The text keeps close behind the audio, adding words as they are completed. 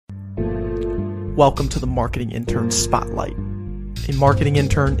Welcome to the Marketing Intern Spotlight. A marketing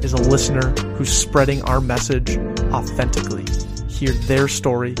intern is a listener who's spreading our message authentically. Hear their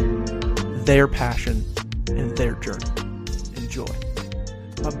story, their passion, and their journey. Enjoy.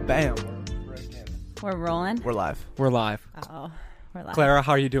 Bam. We're rolling? We're live. We're live. Oh, we're live. Clara,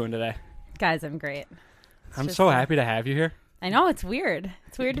 how are you doing today? Guys, I'm great. I'm so happy to have you here. I know, it's weird.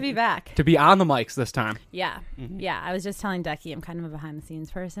 It's weird to be back. To be on the mics this time. Yeah. Yeah, I was just telling Ducky I'm kind of a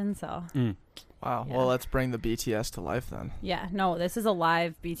behind-the-scenes person, so. Wow. Yeah. Well, let's bring the BTS to life then. Yeah, no, this is a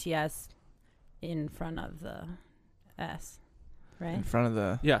live BTS in front of the S, right? In front of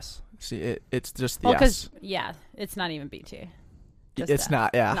the... Yes. See, it's just the Well, S. yeah, it's not even BT. It's S.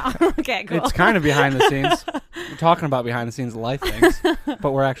 not, yeah. No. Okay, cool. It's kind of behind the scenes. We're talking about behind the scenes life things,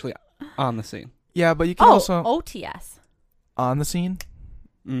 but we're actually on the scene. Yeah, but you can also... OTS. On the scene?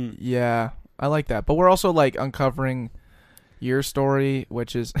 Yeah, I like that. But we're also like uncovering your story,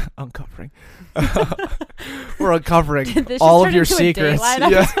 which is uncovering. We're uncovering all of your secrets.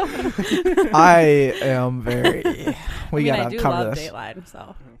 Yeah. I am very. We gotta I do uncover love this. Dateline,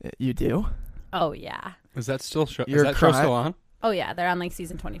 so. You do? Oh yeah. Is that still show still on? Oh yeah, they're on like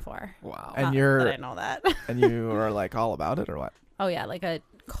season 24. Wow. And I know that. and you are like all about it, or what? Oh yeah, like a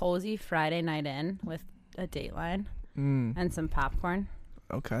cozy Friday night in with a Dateline and some popcorn.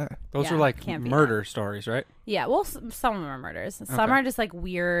 Okay. Those Yeah, are like can't beat murder stories, right? Yeah, well, some of them are murders. Some Okay. are just like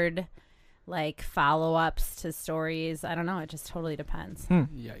weird, like follow-ups to stories. I don't know. It just totally depends.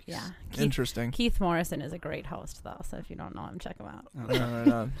 Yikes. Yeah. Interesting. Keith Morrison is a great host, though. So if you don't know him, check him out.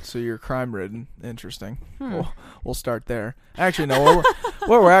 Right. So you're crime-ridden. Interesting. We'll start there. Actually, no.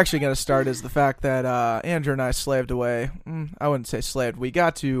 Where we're actually going to start is the fact that Andrew and I slaved away. I wouldn't say slaved. We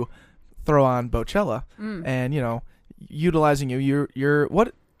got to throw on Bochella, and utilizing you're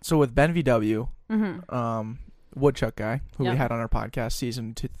what? So with Ben VW, Woodchuck guy who we had on our podcast,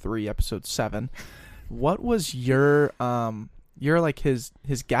 season 3, episode 7. What was your you're like his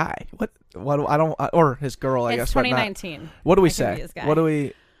guy? What I don't or his girl? I It's guess 2019. What do we I can be say? his guy. What do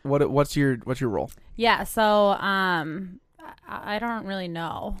we? What's your role? Yeah. So I don't really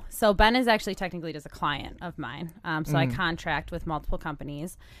know. So Ben is actually technically just a client of mine. So I contract with multiple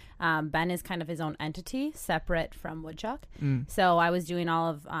companies. Ben is kind of his own entity, separate from Woodchuck. So I was doing all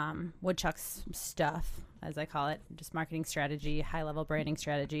of Woodchuck's stuff, as I call it, just marketing strategy, high-level branding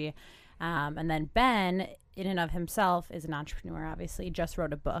strategy. And then Ben, in and of himself, is an entrepreneur, obviously, just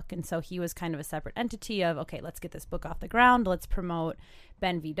wrote a book. And so he was kind of a separate entity of, okay, let's get this book off the ground. Let's promote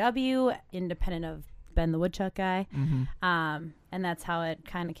Ben VW, independent of Ben the Woodchuck guy. And that's how it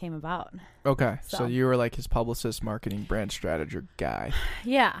kind of came about. Okay, so So. you were like his publicist, marketing, brand strateger guy,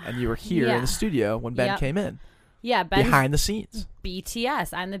 Yeah. and you were here in the studio when Ben came in. Yeah, Ben's Behind the scenes.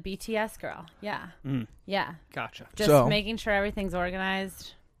 BTS. I'm the BTS girl. Yeah. Yeah. Gotcha. Just making sure everything's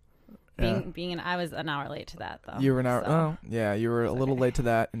organized. I was an hour late to that, though. You were not. so. Oh, yeah. You were a little okay. late to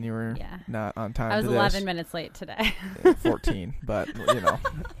that, and you were Yeah. not on time. I was to 11 this. minutes late today. 14, but we're not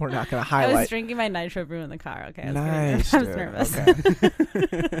going to I was highlight. drinking my nitro brew in the car. Okay, I was Nice. I was nervous.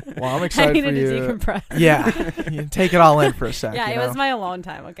 Okay. Well, I'm excited I needed for you. to decompress. Yeah, you take it all in for a sec. Yeah, you it know? was my alone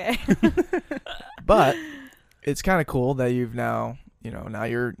time. Okay. But it's kind of cool that you've now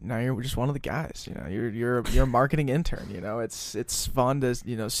you're just one of the guys. You're a marketing intern. It's fun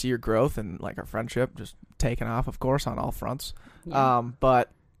to see your growth and like our friendship just taking off, of course, on all fronts. Yeah.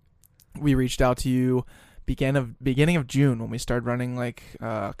 But we reached out to you beginning of June when we started running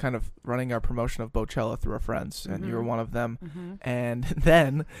kind of running our promotion of Bochella through our friends, and you were one of them. And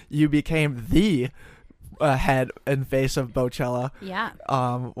then you became the head and face of Bochella. Yeah.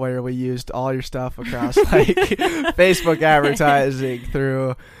 Where we used all your stuff across like Facebook advertising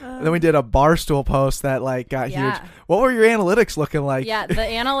through. Then we did a Barstool post that got huge. What were your analytics looking like? Yeah, the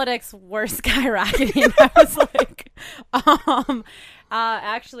analytics were skyrocketing. I was like,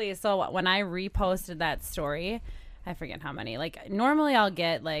 actually, so when I reposted that story, I forget how many. Normally I'll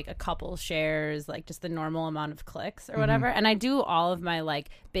get a couple shares, just the normal amount of clicks or whatever. And I do all of my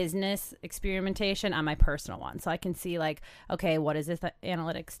business experimentation on my personal one. So I can see okay, what does this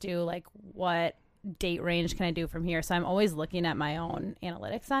analytics do? What date range can I do from here? So I'm always looking at my own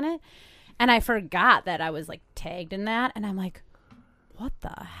analytics on it. And I forgot that I was tagged in that. And I'm like, what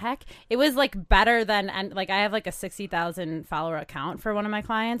the heck? It was better than, and I have a 60,000 follower account for one of my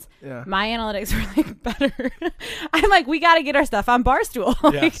clients. Yeah. My analytics were better. I'm we got to get our stuff on Barstool.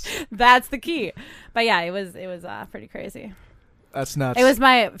 Yes. That's the key. But yeah, it was pretty crazy. That's nuts. It was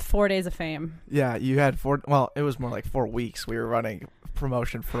my 4 days of fame. Yeah, you had 4. Well, it was more like 4 weeks. We were running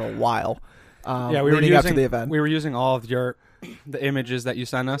promotion for a while. Yeah, we were leading using up to the event. We were using all of the images that you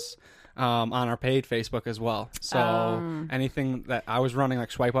sent us on our paid Facebook as well. So anything that I was running,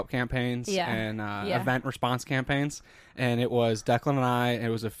 like swipe up campaigns and event response campaigns, and it was Declan and I, and it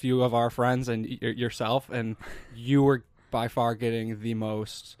was a few of our friends and yourself, and you were by far getting the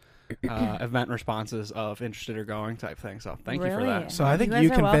most event responses of interested or going type thing. So thank you for that. So I think you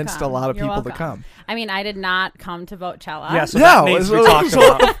convinced a lot of people to come. I mean, I did not come to Boatella. Yeah, so that needs to be talked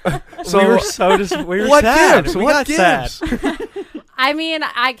about. So we were we were what sad. Gives? We what got gives? sad. I mean,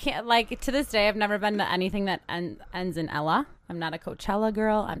 I can't, like, to this day, I've never been to anything that ends in Ella. I'm not a Coachella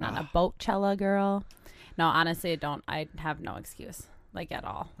girl. I'm not a Boatella girl. No, honestly, I have no excuse, like, at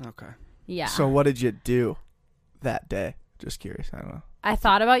all. Okay. Yeah. So what did you do that day? Just curious. I don't know. I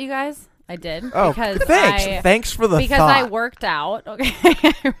thought about you guys. I did. Oh, because thanks. Thanks for the because thought. I worked out. Okay.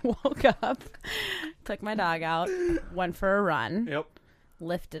 I woke up, took my dog out, went for a run. Yep.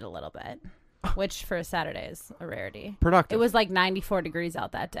 Lifted a little bit, which for a Saturday is a rarity. Productive. It was like 94 degrees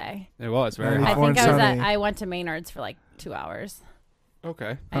out that day. It was very I hot. I think sunny. I went to Maynard's for like 2 hours.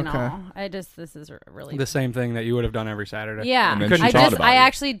 Okay. I know. Okay. This is really The same thing that you would have done every Saturday. Yeah. And then she thought about I it.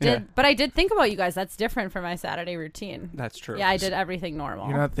 actually did, Yeah. but I did think about you guys. That's different from my Saturday routine. That's true. Yeah, I did everything normal.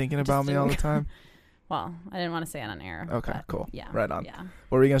 You're not thinking about me all the time? Well, I didn't want to say it on air. Okay, but cool. Yeah. Right on. Yeah.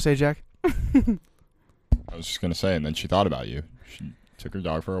 What were you going to say, Jack? I was just going to say, and then she thought about you. She took her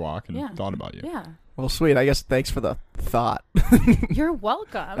dog for a walk and Yeah. thought about you. Yeah. Well, sweet. I guess thanks for the thought. You're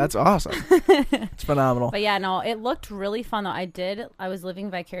welcome. That's awesome. It's phenomenal. But yeah, no, it looked really fun though. I was living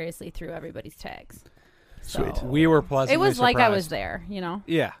vicariously through everybody's tags. Sweet. So We were pleasantly it was surprised. like I was there, you know?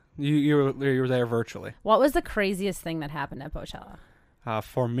 Yeah. You were there virtually. What was the craziest thing that happened at Boatella?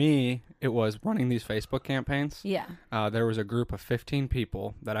 For me, it was running these Facebook campaigns. Yeah. There was a group of 15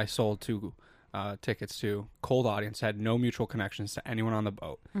 people that I sold tickets to. Cold audience, had no mutual connections to anyone on the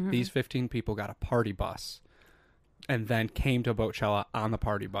boat. Mm-hmm. These 15 people got a party bus and then came to Boatella on the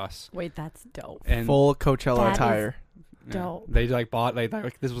party bus. Wait, that's dope. And Full Coachella That is attire. dope. They bought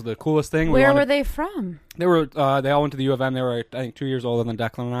this was the coolest thing. Where were they from? They were they all went to the U of M. They were I think 2 years older than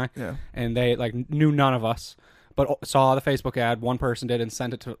Declan and I. Yeah. And they knew none of us, but saw the Facebook ad. One person did and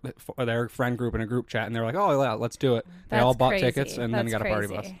sent it to their friend group in a group chat, and they were like, "Oh yeah, let's do it." They That's all bought crazy. tickets and then That's got a party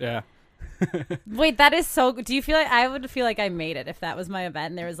bus. crazy. Yeah. Wait, that is so. Do you feel like I would feel like I made it if that was my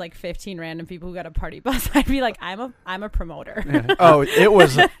event and there was like 15 random people who got a party bus? I'd be like, I'm a promoter. Oh, it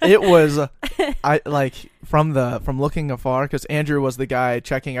was I like from looking afar, because Andrew was the guy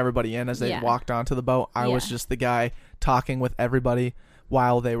checking everybody in as they Yeah. walked onto the boat. I was Yeah. just the guy talking with everybody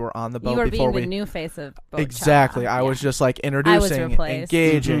while they were on the boat You were before being the new face of Boatella. Exactly. I Yeah. was just like introducing, replaced.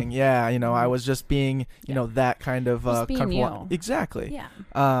 engaging. Mhm. Yeah, I was just being, that kind of Just being comfortable. you. Exactly. Yeah.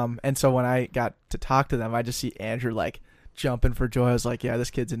 And so when I got to talk to them, I just see Andrew like jumping for joy. I was like, yeah,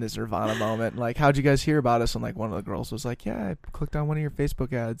 this kid's in his Nirvana moment. Like, how'd you guys hear about us? And like one of the girls was like, yeah, I clicked on one of your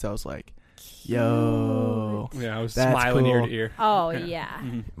Facebook ads. I was like, yo. Yeah, I was That's smiling ear cool. to ear. Oh Yeah. yeah.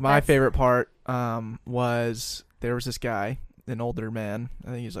 Mhm. My That's- favorite part was there was this guy, an older man,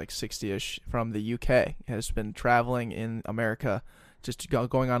 I think he's like 60-ish, from the UK, has been traveling in America, just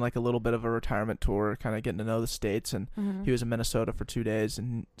going on like a little bit of a retirement tour, kind of getting to know the States. And Mhm. he was in Minnesota for 2 days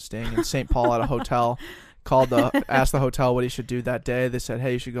and staying in St. Paul at a hotel. Asked the hotel what he should do that day. They said,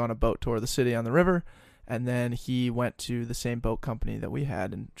 hey, you should go on a boat tour of the city on the river. And then he went to the same boat company that we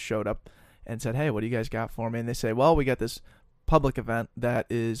had and showed up and said, hey, what do you guys got for me? And they say, well, we got this public event that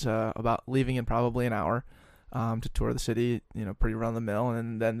is about leaving in probably an hour to tour the city, pretty run the mill.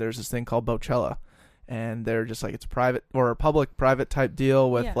 And then there's this thing called Boatella. And they're just like, it's a private or a public private type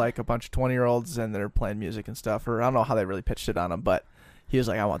deal with Yeah. like a bunch of 20-year-olds and they're playing music and stuff. Or I don't know how they really pitched it on him, but he was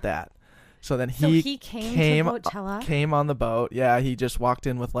like, I want that. So then he came to Boatella. came on the boat. Yeah, he just walked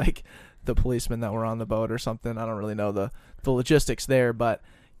in with like the policemen that were on the boat or something. I don't really know the logistics there, but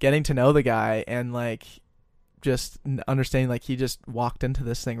getting to know the guy and like just understanding, like he just walked into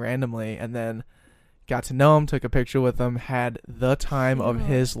this thing randomly and then got to know him, took a picture with him, had the time of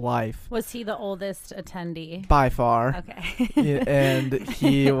his life Was he the oldest attendee? by far. Okay. Yeah, and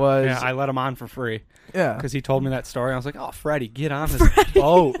he was Yeah, I let him on for free yeah. because he told me that story. I was like, "Oh, Freddie, get on this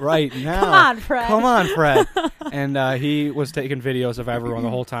boat right now! Come on, Fred. Come on, Fred!" And he was taking videos of everyone the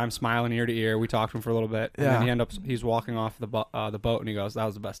whole time, smiling ear to ear. We talked to him for a little bit, and then he's walking off the boat, and he goes, "That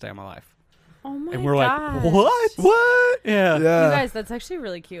was the best day of my life." Oh my And we're gosh. like, "What? Yeah, You guys, that's actually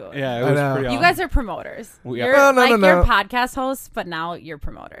really cute. yeah." It I was know. pretty. You awesome. guys are promoters. Yeah. You're No. you're podcast hosts, but now you're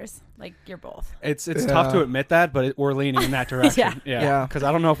promoters. Like you're both. It's tough to admit that, but we're leaning in that direction. Yeah. Because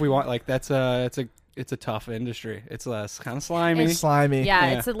I don't know if we want it's a tough industry. It's kind of slimy. It's slimy.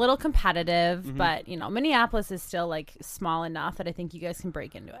 Yeah, Yeah. it's a little competitive, Mhm. but Minneapolis is still like small enough that I think you guys can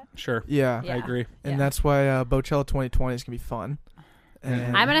break into it. Sure. Yeah. Yeah. I agree. And Yeah. that's why Boatella 2020 is going to be fun.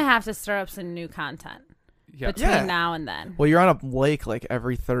 And I'm gonna have to start up some new content between now and then. Well, you're on a lake like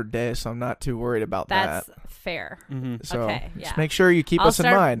every third day, so I'm not too worried about that. That's fair. So okay, just make sure you keep us in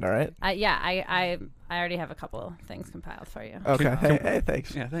mind, all right? I already have a couple of things compiled for you. Okay. Hey,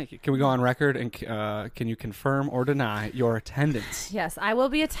 thanks. Yeah, thank you. Can we go on record and can you confirm or deny your attendance? Yes, I will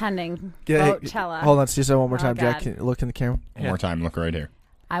be attending Boatchella. Hold on, see that one more time, God. Jack. Can you look in the camera? One more time. Look right here.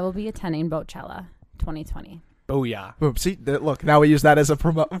 I will be attending Boatchella 2020. Oh yeah. Boom. See, look, now we use that as a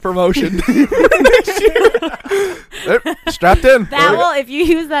promotion. Strapped in. That will, if you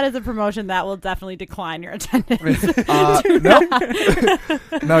use that as a promotion, that will definitely decline your attendance.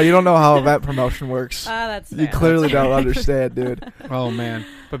 No, you don't know how event promotion works. That's fair. You clearly don't understand, dude. Oh man.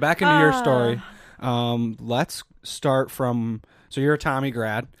 But back into your story. Let's start from. So you're a Tommy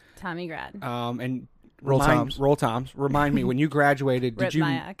grad. Tommy grad. And Roll Toms. Roll Toms. Remind me, when you graduated, did you?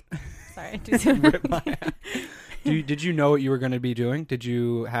 Sorry. Did you know what you were going to be doing? Did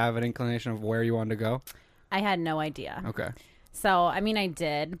you have an inclination of where you wanted to go? I had no idea. Okay. So, I mean, I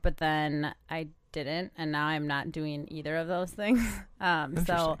did, but then I didn't, and now I'm not doing either of those things.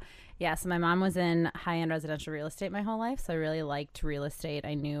 So my mom was in high-end residential real estate my whole life, so I really liked real estate.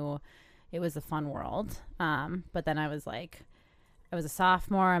 I knew it was a fun world. But then I was a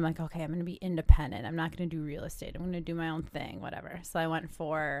sophomore. I'm like, okay, I'm going to be independent. I'm not going to do real estate. I'm going to do my own thing, whatever. So I went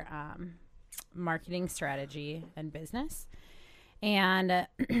for marketing strategy and business. And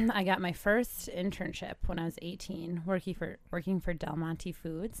I got my first internship when I was 18, working for Del Monte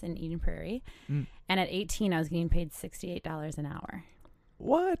Foods in Eden Prairie. And at 18, I was getting paid $68 an hour.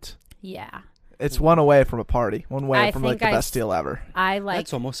 What? Yeah. It's one away from a party. One away from like the best deal ever.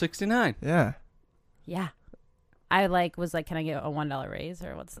 That's almost 69. Yeah. Yeah. I was like, can I get a $1 raise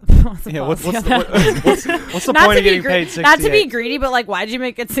or what's the what's the point of getting paid 68? Not to be greedy, but like, why'd you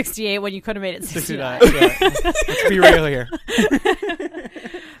make it 68 when you could have made it 69? Yeah. Let's be real here.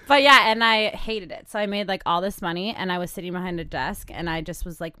 But yeah, and I hated it. So I made like all this money and I was sitting behind a desk and I just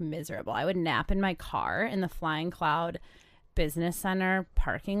was like miserable. I would nap in my car in the Flying Cloud Business Center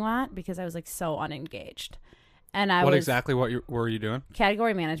parking lot because I was like so unengaged. And exactly were you doing?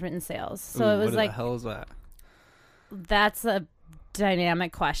 Category management and sales. So it was what like, the hell is that? That's a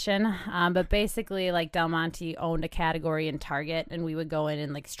dynamic question. But basically, like Del Monte owned a category in Target, and we would go in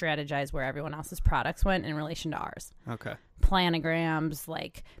and like strategize where everyone else's products went in relation to ours. Okay. Planograms,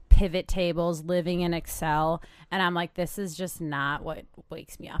 like pivot tables, living in Excel. And I'm like, this is just not what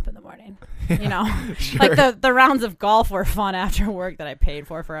wakes me up in the morning. You know, Sure. Like the rounds of golf were fun after work that I paid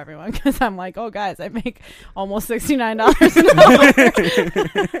for everyone. Cause I'm like, oh guys, I make almost $69 an hour.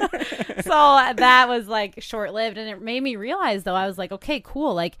 So that was like short lived. And it made me realize though, I was like, okay,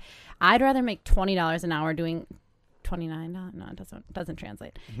 cool. Like I'd rather make $20 an hour doing $29. No, it doesn't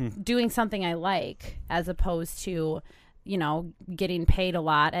translate. Doing something I like as opposed to, you know, getting paid a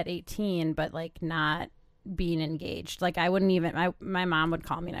lot at 18, but like not being engaged. Like I wouldn't even, my mom would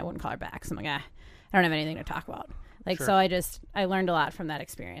call me and I wouldn't call her back. So I'm like, I don't have anything to talk about. Like, sure. So I learned a lot from that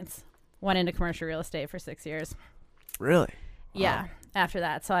experience. Went into commercial real estate for 6 years. Really? Yeah. Wow. After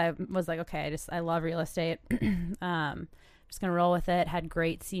that. So I was like, okay, I love real estate. Just going to roll with it. Had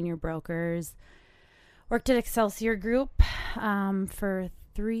great senior brokers. Worked at Excelsior Group for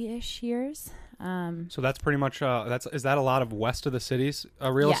 3-ish years. So that's pretty much is that a lot of west of the cities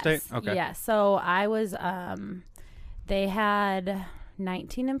real estate? Okay. Yeah. So I was they had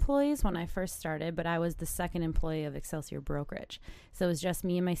 19 employees when I first started, but I was the second employee of Excelsior Brokerage. So it was just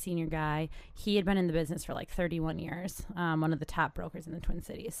me and my senior guy. He had been in the business for like 31 years, one of the top brokers in the Twin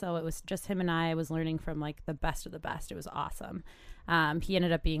Cities. So it was just him and I was learning from like the best of the best. It was awesome. He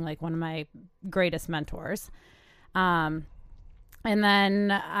ended up being like one of my greatest mentors. And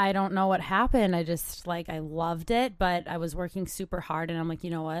then I don't know what happened. I just I loved it, but I was working super hard and I'm like, you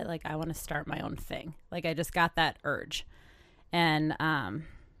know what? Like I want to start my own thing. Like I just got that urge. And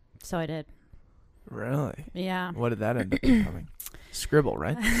so I did. Really? Yeah. What did that end up becoming? Scribble,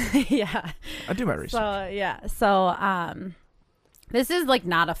 right? Yeah. I do my research. So yeah. So this is like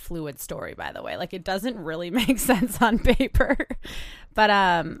not a fluid story, by the way. Like it doesn't really make sense on paper. But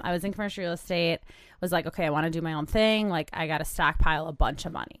I was in commercial real estate. Was like, okay, I want to do my own thing. Like I got to stockpile a bunch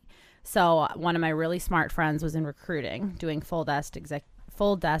of money. So one of my really smart friends was in recruiting, doing full desk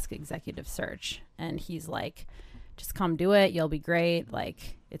executive search, and he's like, just come do it. You'll be great.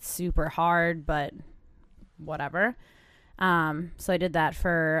 Like it's super hard, but whatever. So I did that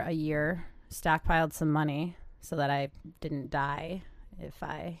for a year, stockpiled some money so that I didn't die if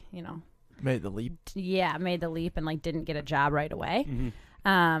I, made the leap. Yeah, made the leap and like didn't get a job right away. Mm-hmm.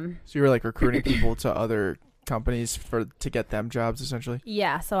 So you were like recruiting people to other companies to get them jobs essentially?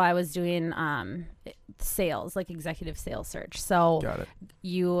 Yeah. So I was doing sales, like executive sales search. So Got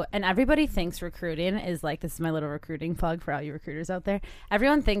it. and everybody thinks recruiting is like, this is my little recruiting plug for all you recruiters out there.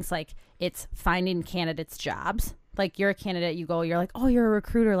 Everyone thinks like it's finding candidates jobs. Like you're a candidate, you're like, oh, you're a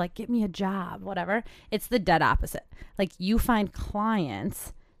recruiter, like get me a job, whatever. It's the dead opposite. Like you find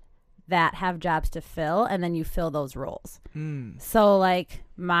clients that have jobs to fill, and then you fill those roles. So like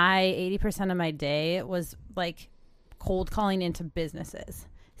my 80% of my day was like cold calling into businesses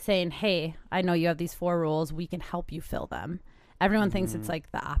saying, hey, I know you have these 4 roles, we can help you fill them. Everyone thinks it's like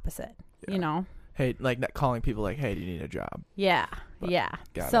the opposite, you know? Hey, like calling people like, hey, do you need a job? Yeah.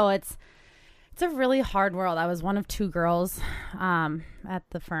 So it's a really hard world. I was one of 2 girls at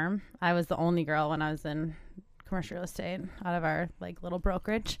the firm. I was the only girl when I was in commercial real estate out of our like little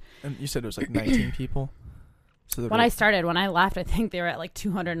brokerage. And you said it was like 19 people? So when I started, when I left, I think they were at like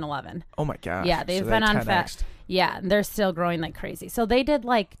 211. Oh my gosh. Yeah, they've been on fast. Yeah, they're still growing like crazy. So they did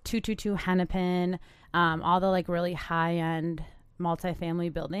like 222 Hennepin, all the like really high end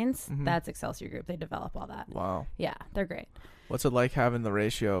multifamily buildings. That's Excelsior Group. They develop all that. Wow. Yeah, they're great. What's it like having the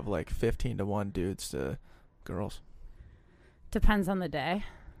ratio of like 15 to 1 dudes to girls? Depends on the day.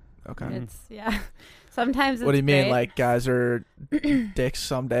 Okay. It's sometimes it's what do you mean? great. Like guys are dicks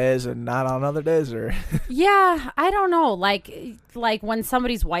some days and not on other days, or? Yeah, I don't know. Like when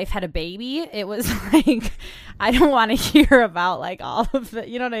somebody's wife had a baby, it was like, I don't want to hear about like all of it.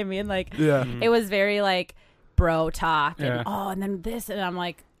 You know what I mean? Like, it was very like bro talk and and then this, and I'm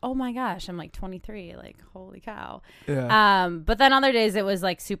like, oh my gosh, I'm like 23, like holy cow. Yeah. But then other days it was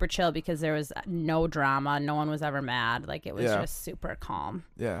like super chill because there was no drama, no one was ever mad, like it was just super calm.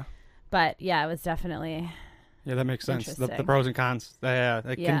 Yeah. But yeah, it was definitely that makes sense. The pros and cons.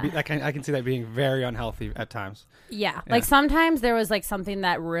 Can be, I can see that being very unhealthy at times. Yeah. Like sometimes there was like something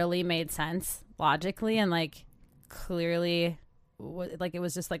that really made sense logically and like clearly like it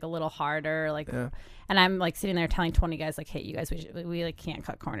was just like a little harder, like and I'm like sitting there telling 20 guys like, hey, you guys, we like can't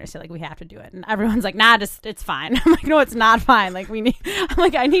cut corners, so like we have to do it, and everyone's like, nah, just it's fine. I'm like, no, it's not fine. Like I'm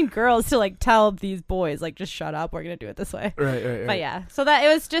like, I need girls to like tell these boys like, just shut up, we're gonna do it this way. Right. But yeah, so that it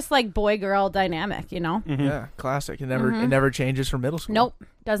was just like boy girl dynamic, you know. Yeah, classic. It never changes from middle school. Nope,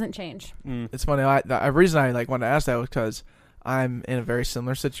 doesn't change. It's funny. The reason I like wanted to ask that was because I'm in a very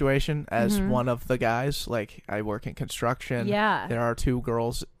similar situation as one of the guys. Like I work in construction. Yeah. There are 2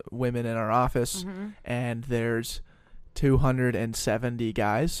 women in our office, and there's 270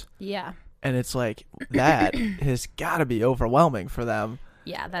 guys. Yeah. And it's like that has got to be overwhelming for them.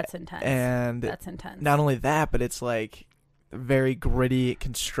 Yeah, that's intense. And that's intense. Not only that, but it's like very gritty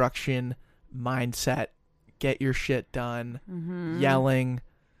construction mindset. Get your shit done. Yelling.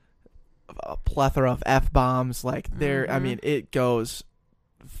 A plethora of F-bombs, like I mean, it goes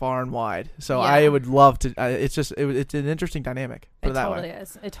far and wide. So I would love to. It's an interesting dynamic. It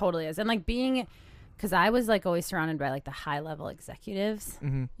totally is. And like because I was like always surrounded by like the high level executives,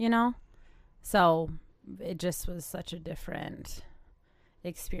 you know. So it just was such a different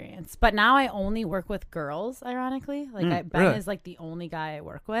experience. But now I only work with girls. Ironically, like Ben is like the only guy I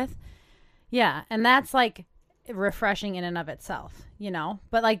work with. Yeah, and that's like refreshing in and of itself, you know.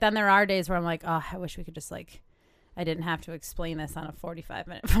 But like then there are days where I'm like, oh, I wish we could just like, I didn't have to explain this on a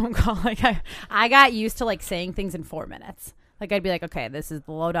 45-minute phone call. Like I got used to like saying things in 4 minutes. Like I'd be like, okay, this is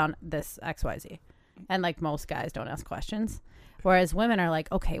the lowdown, this XYZ, and like most guys don't ask questions, whereas women are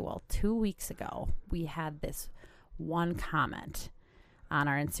like, okay, well 2 weeks ago we had this one comment on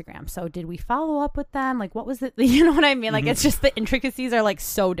our Instagram. So did we follow up with them? Like, what was it? You know what I mean? Like, it's just the intricacies are like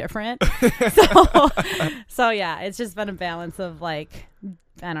so different. So yeah, it's just been a balance of like,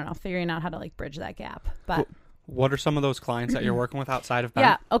 I don't know, figuring out how to like bridge that gap. But what are some of those clients that you're working with outside of Ben?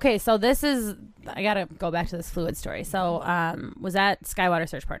 Yeah. Okay. So I got to go back to this fluid story. So, was at Skywater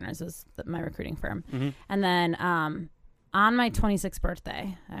Search Partners, is my recruiting firm. And then, on my 26th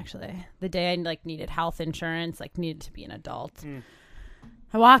birthday, actually, the day I like needed health insurance, like needed to be an adult.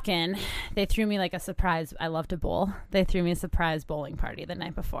 I walk in, they threw me like a surprise. I love to bowl. They threw me a surprise bowling party the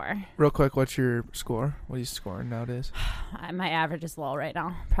night before. Real quick, what's your score? What are you scoring nowadays? My average is low right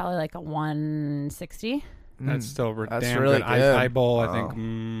now. Probably like a 160. That's still that's damn really good. good. I bowl, I think,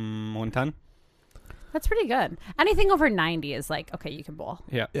 110. That's pretty good. Anything over 90 is like, okay, you can bowl.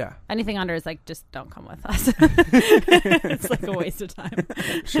 Yeah. Anything under is like, just don't come with us. It's like a waste of time.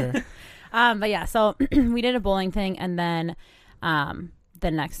 Sure. But yeah, so we did a bowling thing, and then the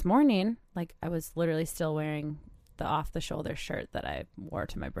next morning, like I was literally still wearing the off-the-shoulder shirt that I wore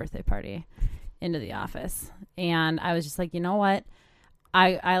to my birthday party into the office. And I was just like, you know what?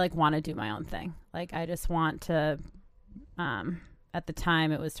 I like want to do my own thing. Like I just want to, at the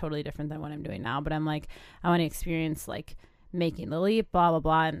time it was totally different than what I'm doing now, but I'm like, I want to experience like making the leap, blah, blah,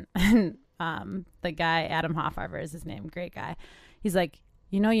 blah. And the guy, Adam Hoffarber is his name, great guy. He's like,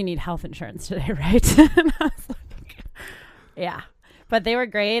 you need health insurance today, right? And I was like, yeah. But they were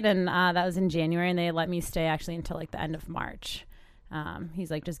great, and that was in January, and they let me stay actually until like the end of March.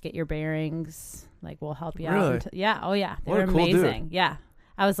 He's like, just get your bearings. Like, we'll help you out. Yeah. Oh, yeah. They were amazing. Dude. Yeah.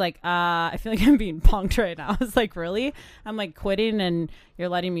 I was like, I feel like I'm being punked right now. I was like, really? I'm like quitting and you're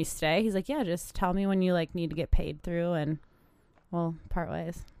letting me stay? He's like, yeah, just tell me when you like need to get paid through and we'll part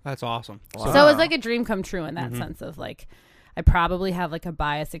ways. That's awesome. Wow. So it was like a dream come true in that sense of like, I probably have like a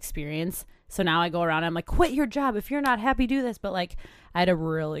biased experience. So now I go around and I'm like, quit your job. If you're not happy, do this. But like, I had a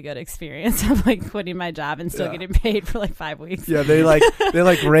really good experience of like quitting my job and still getting paid for like 5 weeks. Yeah, they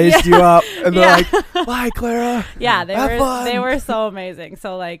raised you up and they're like, bye, Clara. Yeah, they were so amazing.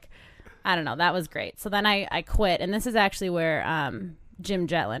 So like, I don't know, that was great. So then I quit, and this is actually where Jim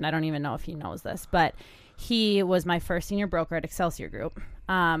Jetland, I don't even know if he knows this, but he was my first senior broker at Excelsior Group.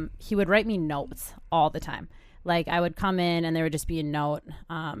 He would write me notes all the time. Like I would come in and there would just be a note.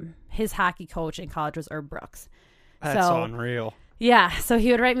 His hockey coach in college was Herb Brooks. That's unreal. Yeah. So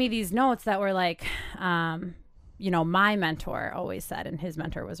he would write me these notes that were like, my mentor always said, and his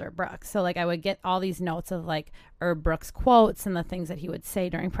mentor was Herb Brooks. So like I would get all these notes of like Herb Brooks quotes and the things that he would say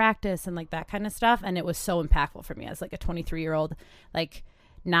during practice and like that kind of stuff. And it was so impactful for me as like a 23-year-old, like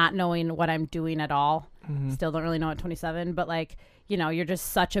not knowing what I'm doing at all. Still don't really know at 27, but like, you're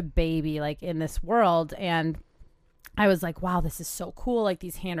just such a baby like in this world. And I was like, wow, this is so cool, like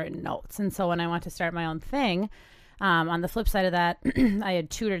these handwritten notes. And so when I went to start my own thing, on the flip side of that, I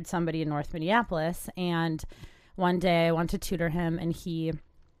had tutored somebody in North Minneapolis. And one day I wanted to tutor him, and he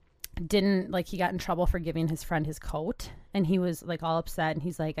got in trouble for giving his friend his coat. And he was like all upset. And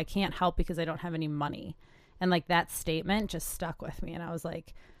he's like, I can't help because I don't have any money. And like that statement just stuck with me. And I was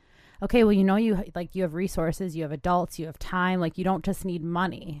like, okay, well, you have resources, you have adults, you have time, like you don't just need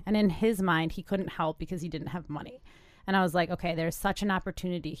money. And in his mind, he couldn't help because he didn't have money. And I was like, okay, there's such an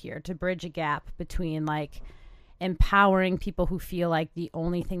opportunity here to bridge a gap between like empowering people who feel like the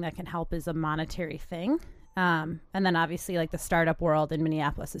only thing that can help is a monetary thing. And then obviously like the startup world in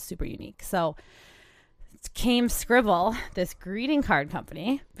Minneapolis is super unique. So came Scribble, this greeting card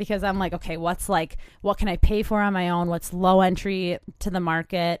company, because I'm like, okay, what can I pay for on my own? What's low entry to the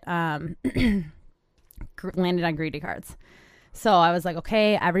market? Landed on greeting cards. So I was like,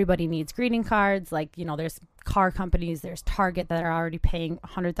 okay, everybody needs greeting cards. Like, there's car companies, there's Target that are already paying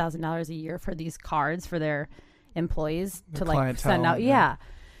 $100,000 a year for these cards for their employees to like send out. Yeah.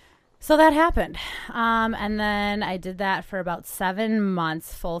 So that happened. And then I did that for about 7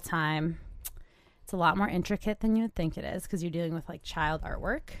 months full time. It's a lot more intricate than you would think it is because you're dealing with like child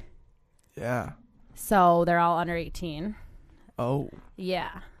artwork. Yeah. So they're all under 18. Oh.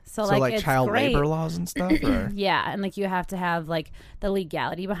 Yeah. So like it's child great. labor laws and stuff? Or? Yeah. And like you have to have like the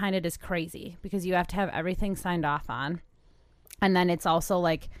legality behind it is crazy because you have to have everything signed off on. And then it's also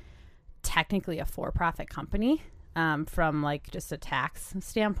like technically a for-profit company from like just a tax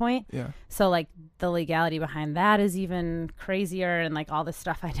standpoint. Yeah. So like the legality behind that is even crazier and like all this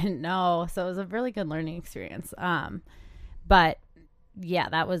stuff I didn't know. So it was a really good learning experience. But yeah,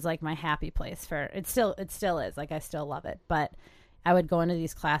 that was like my happy place for it. Still is like, I still love it, but I would go into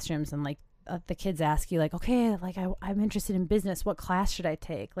these classrooms and like the kids ask you like, okay, like I'm interested in business. What class should I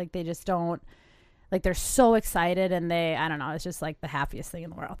take? Like they just don't, like they're so excited and I don't know, it's just like the happiest thing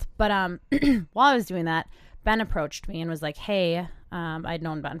in the world. But while I was doing that, Ben approached me and was like, hey, I'd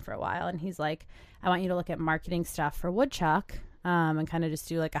known Ben for a while. And he's like, I want you to look at marketing stuff for Woodchuck and kind of just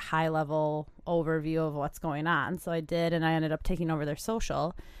do like a high level overview of what's going on. So I did, and I ended up taking over their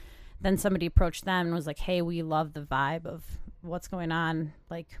social. Then somebody approached them and was like, hey, we love the vibe of what's going on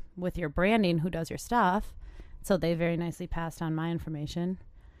like with your branding, who does your stuff. So they very nicely passed on my information.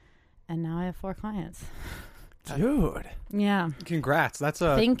 And now I have 4 clients. Dude. Yeah. Congrats.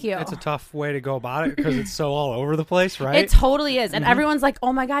 Thank you. That's a tough way to go about it because it's so all over the place, right? It totally is. And everyone's like,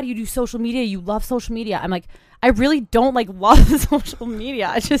 oh my God, you do social media. You love social media. I'm like, I really don't like love social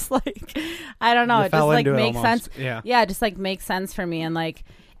media. It's just like, I don't know. You it just like makes almost. sense. Yeah. Yeah. It just like makes sense for me. And like,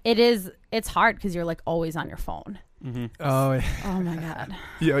 it's hard because you're like always on your phone. Mm-hmm. Oh, yeah. Oh my God.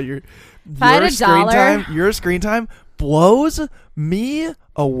 Yo, your screen time blows me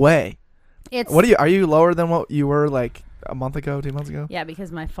away. Are you lower than what you were like a month ago, 2 months ago? Yeah,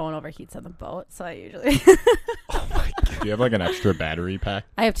 because my phone overheats on the boat, so I usually. Oh my God. Do you have like an extra battery pack?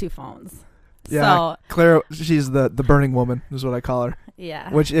 I have 2 phones. Yeah, so, Clara, she's the burning woman is what I call her. Yeah.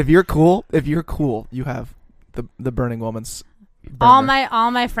 Which if you're cool, you have the burning woman's burner.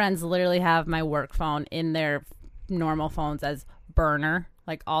 All my friends literally have my work phone in their normal phones as burner,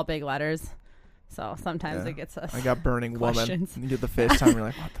 like all big letters. So sometimes it gets us. I got burning questions. woman. You get the FaceTime, you're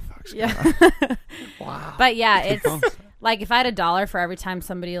like, what the fuck? $100. Yeah. Wow. But yeah, it's like if I had $1 for every time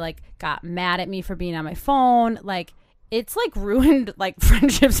somebody like got mad at me for being on my phone, like it's like ruined like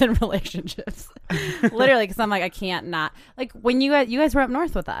friendships and relationships. Literally, because I'm like, I can't not. Like when you guys were up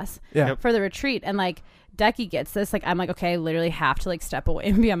north with us for the retreat, and like Decky gets this, like I'm like, okay, I literally have to like step away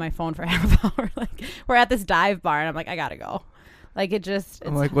and be on my phone for half hour. Like we're at this dive bar and I'm like, I gotta go. Like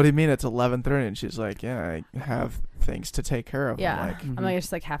I'm like, what do you mean it's 11:30? And she's like, yeah, I have things to take care of. Yeah. I'm like, I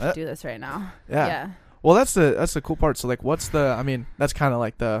just like have to do this right now. Yeah. Well, that's the cool part. So like, what's that's kind of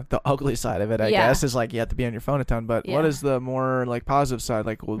like the ugly side of it, I guess, is like you have to be on your phone a ton. But what is the more like positive side?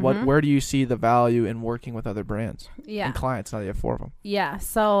 Like, where do you see the value in working with other brands and clients? Now that you have 4 of them. Yeah.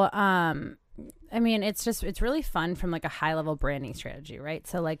 So, I mean, it's really fun from like a high level branding strategy, right?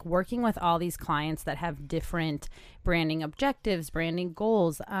 So like working with all these clients that have different branding objectives, branding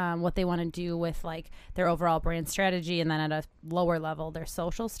goals, what they want to do with like their overall brand strategy, and then at a lower level, their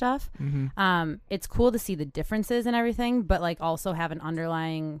social stuff. Mm-hmm. It's cool to see the differences and everything, but like also have an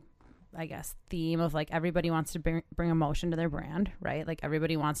underlying, I guess, theme of like everybody wants to bring emotion to their brand, right? Like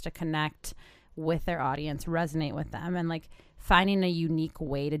everybody wants to connect with their audience, resonate with them, and like finding a unique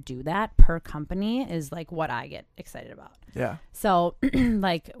way to do that per company is like what I get excited about. Yeah. So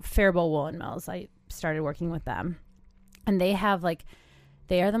like Faribault Woolen Mills, I started working with them, and they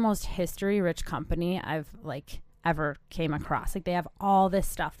are the most history rich company I've like ever came across. Like they have all this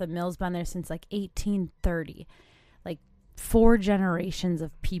stuff. The mill's been there since like 1830. Like 4 generations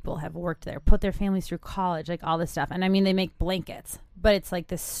of people have worked there, put their families through college, like all this stuff. And I mean, they make blankets, but it's like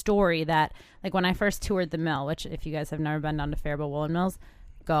this story that like when I first toured the mill, which if you guys have never been down to Faribault Woolen Mills,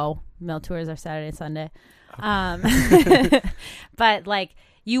 go. Mill tours are Saturday and Sunday. Okay. But like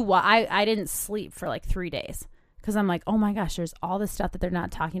I didn't sleep for like 3 days because I'm like, oh my gosh, there's all this stuff that they're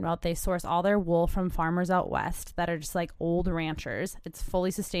not talking about. They source all their wool from farmers out west that are just like old ranchers. It's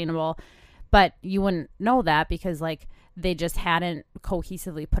fully sustainable, but you wouldn't know that because like they just hadn't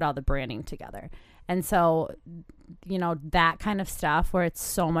cohesively put all the branding together. And so, you know, that kind of stuff where it's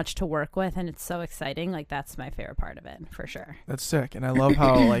so much to work with and it's so exciting, like that's my favorite part of it for sure. That's sick. And I love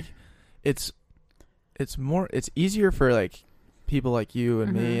how like it's easier for like people like you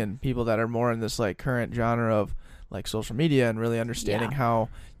and me and people that are more in this like current genre of like social media and really understanding how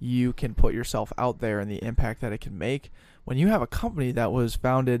you can put yourself out there and the impact that it can make. When you have a company that was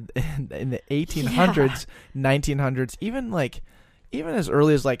founded in the 1800s, 1900s, even as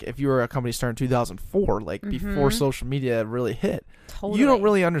early as like if you were a company started in 2004, like before social media really hit, you don't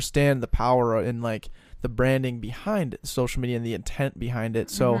really understand the power in like the branding behind social media and the intent behind it.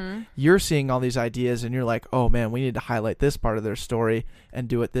 So you're seeing all these ideas and you're like, oh man, we need to highlight this part of their story and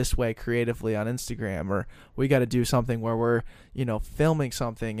do it this way creatively on Instagram, or we got to do something where we're, you know, filming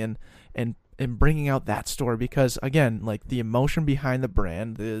something and bringing out that story, because again, like the emotion behind the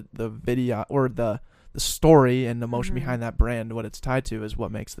brand, the video or the story and the emotion behind that brand, what it's tied to is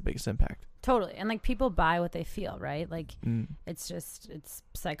what makes the biggest impact. Totally. And like people buy what they feel, right? Like it's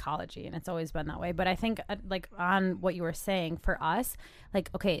psychology, and it's always been that way. But I think like on what you were saying, for us,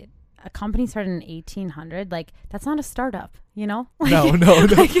 like, okay, a company started in 1800, like that's not a startup, you know? Like, no.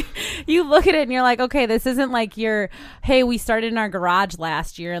 Like, you look at it and you're like, okay, this isn't like hey, we started in our garage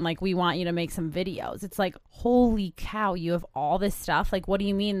last year and like we want you to make some videos. It's like, holy cow, you have all this stuff. Like, what do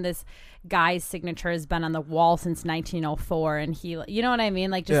you mean this guy's signature has been on the wall since 1904 and he, you know what I mean?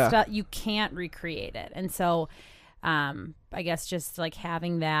 Like just stuff, you can't recreate it. And so I guess just like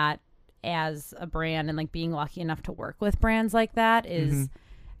having that as a brand and like being lucky enough to work with brands like that is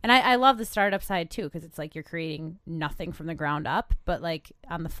and I love the startup side too, because it's like you're creating nothing from the ground up. But like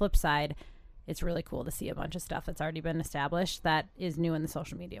on the flip side, it's really cool to see a bunch of stuff that's already been established that is new in the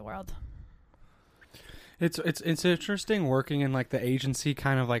social media world. It's interesting working in like the agency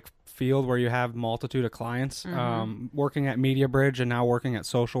kind of like field where you have multitude of clients. Working at Media Bridge and now working at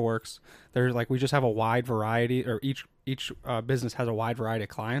SocialWorks, there's like we just have a wide variety, or each business has a wide variety of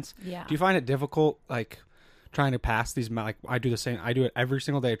clients. Yeah. Do you find it difficult like trying to pass these, like I do the same, I do it every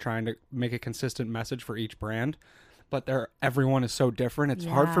single day trying to make a consistent message for each brand, but everyone is so different. It's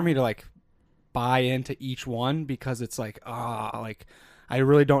hard for me to like buy into each one because it's like, like I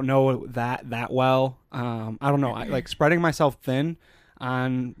really don't know that well. I don't know. I like spreading myself thin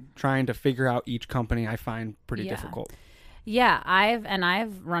on trying to figure out each company I find pretty difficult. Yeah,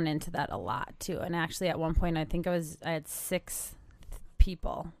 I've run into that a lot too. And actually at one point I think I had 6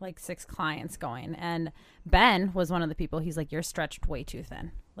 people, like 6 clients going, and Ben was one of the people. He's like, you're stretched way too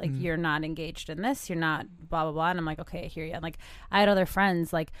thin, like you're not engaged in this, you're not blah blah blah. And I'm like, okay, I hear you. And like I had other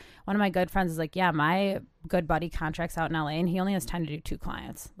friends, like one of my good friends is like, yeah, my good buddy contracts out in LA and he only has time to do 2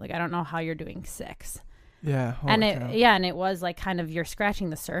 clients. Like I don't know how you're doing 6. Yeah. And it was like kind of you're scratching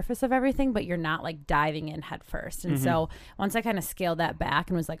the surface of everything, but you're not like diving in head first. And so once I kind of scaled that back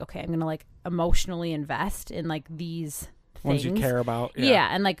and was like, okay, I'm going to like emotionally invest in like these things. Ones you care about. Yeah.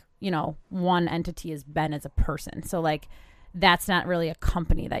 And like, one entity is Ben as a person. So like, that's not really a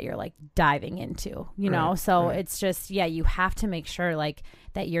company that you're like diving into, know? So it's just, you have to make sure like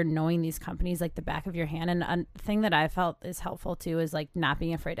that you're knowing these companies like the back of your hand. And a thing that I felt is helpful too is like not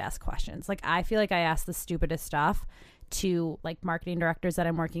being afraid to ask questions. Like I feel like I ask the stupidest stuff to like marketing directors that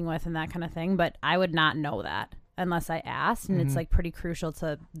I'm working with and that kind of thing, but I would not know that unless I asked. And it's like pretty crucial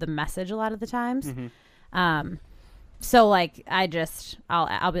to the message a lot of the times. So like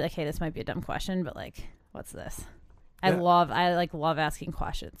I'll be like, hey, this might be a dumb question, but like, what's this? I love asking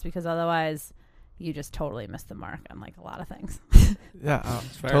questions because otherwise you just totally miss the mark on like a lot of things.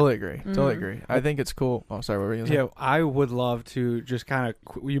 Totally agree. I think it's cool. Oh, sorry, what were you going to say? I would love to just kind of,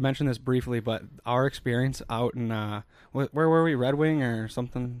 you mentioned this briefly, but our experience out in, where were we, Red Wing or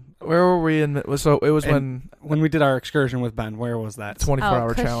something? Where were we in, so it was when we did our excursion with Ben, where was that?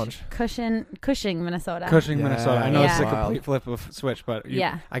 24-hour challenge. Cushing, Minnesota. Cushing, Minnesota. I know it's a complete flip of switch, but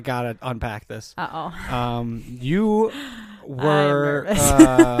I got to unpack this. You were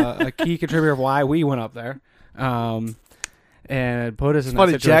a key contributor of why we went up there. And put us in that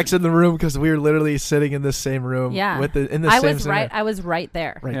situation. Jack's in the room because we were literally sitting in the same room. Yeah. I was right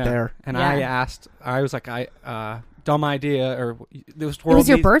there. There. And I was like, dumb idea, or this world. It was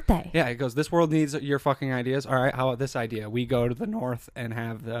your birthday. Yeah, it goes, this world needs your fucking ideas. All right, how about this idea? We go to the north and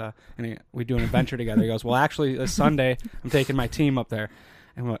we do an adventure together. He goes, well, actually, this Sunday, I'm taking my team up there.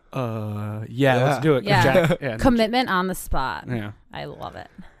 And we're like, let's do it. Yeah. Commitment on the spot. Yeah. I love it.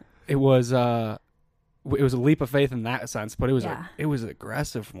 It was a leap of faith in that sense, but it was an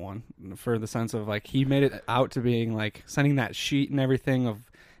aggressive one for the sense of like he made it out to being like sending that sheet and everything of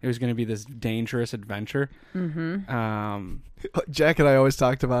it was going to be this dangerous adventure. Jack and I always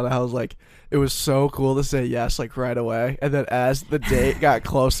talked about it. How like it was so cool to say yes like right away, and then as the date got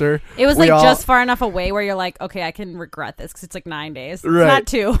closer, it was like just far enough away where you're like, okay, I can regret this because it's like 9 days. It's not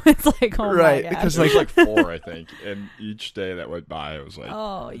 2. It's like my God. Because it was like 4, I think, and each day that went by, it was like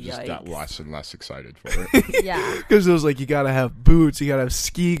just got less and less excited for it. Yeah, because it was like you gotta have boots, you gotta have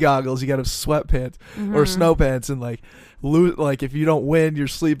ski goggles, you gotta have sweatpants or snow pants, and like if you don't win, you're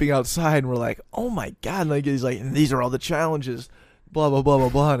sleeping outside. And we're like, oh my God, like he's like, these are all the challenges, blah blah blah blah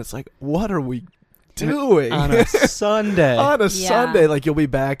blah, and it's like, what are we doing on a Sunday? Sunday, like you'll be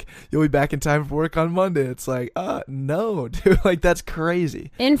back in time for work on Monday. It's like, no, dude, like that's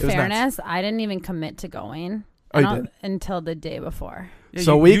crazy. In fairness, I didn't even commit to going until the day before. Yeah,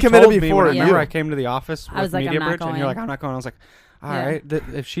 so we committed before. Remember, I came to the office with I was like, Media I'm not Bridge, going. and you're like, I'm not going. I was like, all right,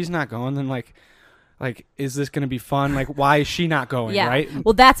 if she's not going, then like, is this going to be fun? Like, why is she not going, right?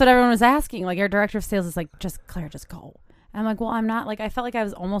 Well, that's what everyone was asking. Like, our director of sales is like, Claire, just go. And I'm like, well, I'm not. Like, I felt like I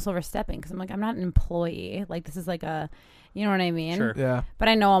was almost overstepping because I'm like, I'm not an employee. Like, this is like you know what I mean? Sure. Yeah. But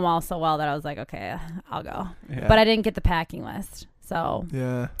I know them all so well that I was like, okay, I'll go. Yeah. But I didn't get the packing list. So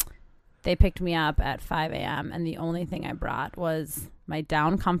they picked me up at 5 a.m. And the only thing I brought was my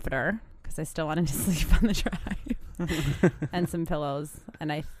down comforter because I still wanted to sleep on the drive. And some pillows,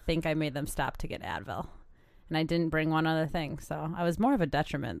 and I think I made them stop to get Advil, and I didn't bring one other thing, so I was more of a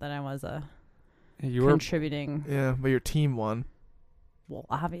detriment than I was contributing. Yeah, but your team won. Well,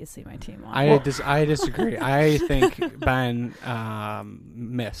 obviously my team won. I disagree. I think Ben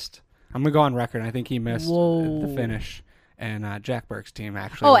missed. I'm gonna go on record. I think he missed the finish, and Jack Burke's team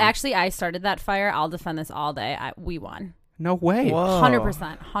actually. Oh, actually, I started that fire. I'll defend this all day. We won. No way.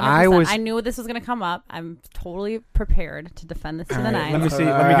 100%. I knew this was going to come up. I'm totally prepared to defend this to the nines. Let me see.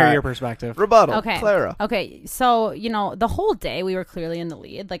 Let me hear your perspective. Rebuttal. Okay. Clara. Okay. So, the whole day we were clearly in the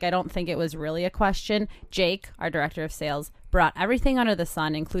lead. Like, I don't think it was really a question. Jake, our director of sales, brought everything under the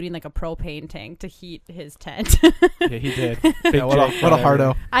sun, including like a propane tank to heat his tent. Yeah, he did. What a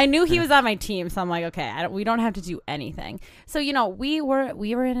hardo. I knew he was on my team, so I'm like, okay, we don't have to do anything. So we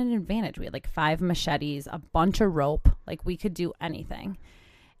were in an advantage. We had like 5 machetes, a bunch of rope, like we could do anything.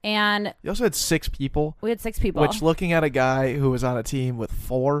 And you also had 6 people. We had 6 people. Which, looking at a guy who was on a team with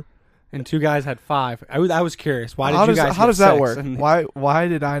 4. And 2 guys had 5. I was curious. Why did you guys? How does that work? Why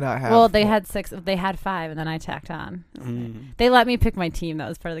did I not have? Well, they had 6. They had 5, and then I tacked on. They let me pick my team. That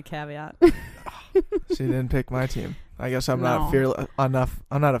was part of the caveat. So you didn't pick my team. I guess I'm not fearless enough.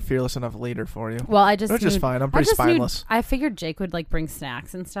 I'm not a fearless enough leader for you. Well, which is fine. I'm pretty spineless. I figured Jake would like bring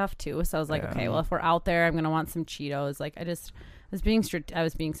snacks and stuff too. So I was like, okay, well, if we're out there, I'm gonna want some Cheetos. Like I was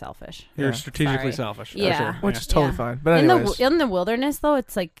being selfish. You're strategically selfish. Yeah. Sure. Which is totally fine. But anyways. In the wilderness, though,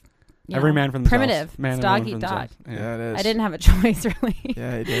 it's like Every man for themselves. Primitive. Man it's and dog woman eat for dog. themselves. Yeah, it is. I didn't have a choice, really.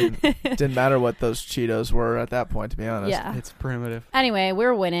 Yeah, it didn't matter what those Cheetos were at that point, to be honest. Yeah. It's primitive. Anyway,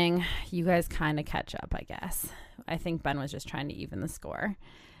 we're winning. You guys kind of catch up, I guess. I think Ben was just trying to even the score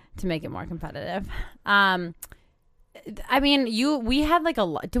to make it more competitive. I mean, we had like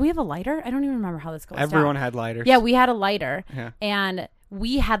do we have a lighter? I don't even remember how this goes. Everyone had lighters. Yeah, we had a lighter. Yeah. And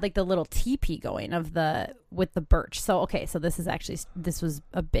we had like the little teepee going with the birch. So this was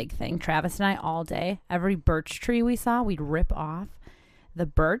a big thing. Travis and I all day, every birch tree we saw, we'd rip off the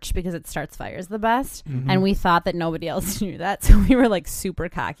birch because it starts fires the best. Mm-hmm. And we thought that nobody else knew that. So we were like super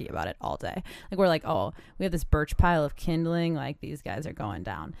cocky about it all day. Like we're like, oh, we have this birch pile of kindling. Like these guys are going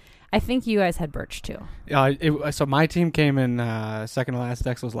down. I think you guys had birch too. So my team came in second to last.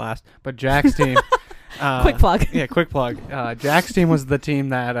 Dex was last, but Jack's team. Quick plug. Yeah, quick plug. Jack's team was the team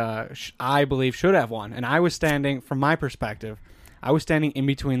that I believe should have won, and I was standing, from my perspective, I was standing in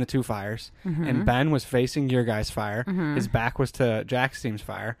between the two fires, and Ben was facing your guys' fire. His back was to Jack's team's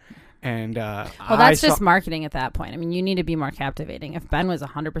fire. And that's just marketing at that point. I mean, you need to be more captivating. If Ben was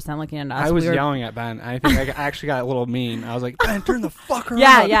 100% looking at us, I was yelling at Ben. I think I actually got a little mean. I was like, Ben, turn the fuck around.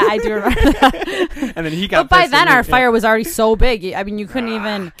 Yeah, I do remember that. And then he got. But by then, our fire was already so big. I mean, you couldn't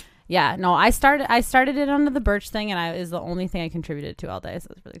even. Yeah, no, I started it under the birch thing, and it was the only thing I contributed to all day. So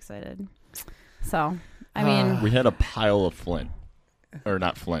I was really excited. So I mean, we had a pile of lint,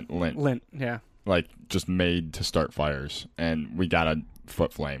 lint. Yeah, like just made to start fires, and we got a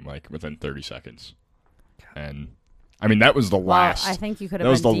foot flame like within 30 seconds. And I mean, that was the last. I think you could have.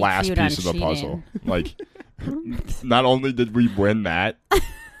 That was the DQ'd last piece of the puzzle. Like, not only did we win that,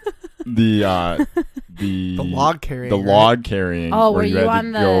 the log carrying. The log carrying. Oh, where were you you had on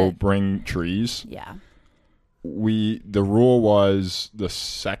to the go bring trees? Yeah. The rule was the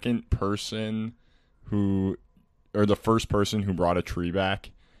second person or the first person who brought a tree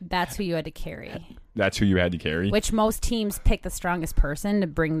back. That's who you had to carry. That's who you had to carry. Which most teams pick the strongest person to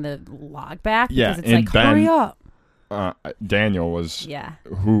bring the log back. Yeah, because it's like, hurry up. Daniel was Yeah.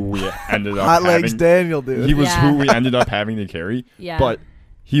 who we ended up Hot having. legs Daniel, dude. He was who we ended up having to carry. Yeah. But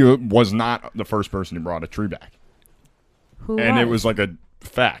he was not the first person who brought a tree back. Who and was? it was like a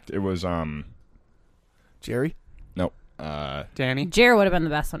fact. It was Jerry? No. Danny. Jer would have been the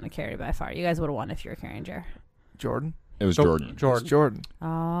best one to carry by far. You guys would have won if you were carrying Jer. Jordan? It was Jordan. Jordan.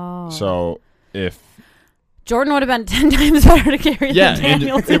 Oh. So if Jordan would have been 10 times better to carry than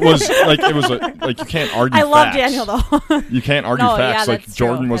Daniel. And it was like you can't argue I love facts. Daniel though. You can't argue No, facts. yeah, Like that's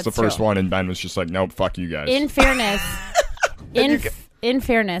Jordan true. was the That's first true. one, and Ben was just like, nope, fuck you guys. In fairness, in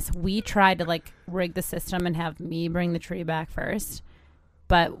fairness, we tried to like rig the system and have me bring the tree back first,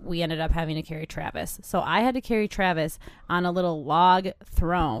 but we ended up having to carry Travis. So I had to carry Travis on a little log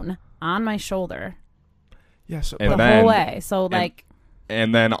throne on my shoulder Yeah, so And the then- whole way. So like,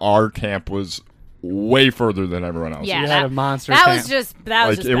 and then our camp was way further than everyone else. yeah, You had a monster that camp. was just that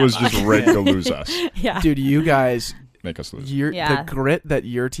was Like just it bad was luck. just rigged to lose us, Yeah, dude, you guys, make us lose. the grit that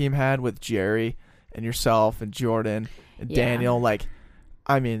your team had with Jerry and yourself and Jordan and Yeah. Daniel, like,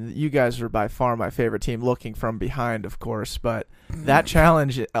 I mean, you guys are by far my favorite team, looking from behind, of course, but that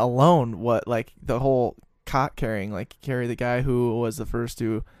challenge alone, what, the whole cot carrying, carry the guy who was the first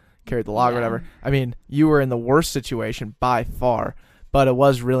to carry the log or whatever. I mean, you were in the worst situation by far, but it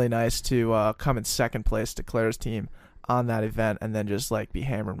was really nice to come in second place to Claire's team on that event and then just be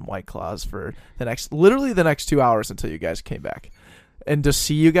hammering White Claws for literally the next 2 hours until you guys came back. And to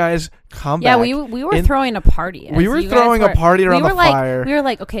see you guys come back. Yeah, we were throwing a party. We were throwing a party around the fire. We were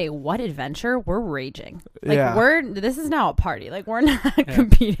like, okay, what adventure? We're raging. Yeah. This is now a party. Like, we're not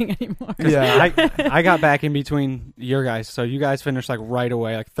competing anymore. Yeah. I got back in between your guys, so you guys finished right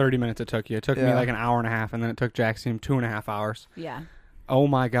away, 30 minutes it took you. It took me an hour and a half, and then it took Jack's team 2.5 hours. Yeah. Oh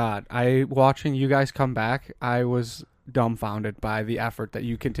my God. Watching you guys come back, I was dumbfounded by the effort that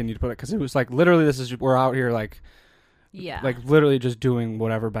you continued to put it, because it was literally we're out here yeah. literally just doing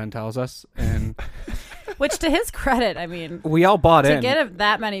whatever Ben tells us, and which to his credit, I mean, we all bought in. To get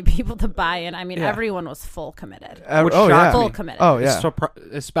that many people to buy in, I mean, everyone was full committed. Full committed. Oh yeah. So,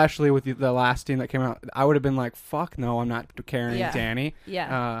 especially with the last team that came out, I would have been like, "Fuck no, I'm not carrying Danny."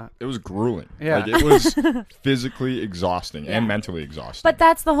 Yeah. It was grueling. Yeah. It was physically exhausting and mentally exhausting. But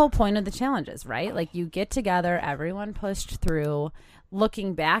that's the whole point of the challenges, right? You get together, everyone pushed through.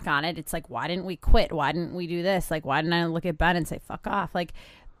 Looking back on it, it's why didn't we quit? Why didn't we do this? Why didn't I look at Ben and say, fuck off?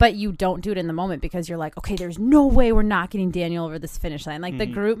 But you don't do it in the moment because you're like, okay, there's no way we're not getting Daniel over this finish line. The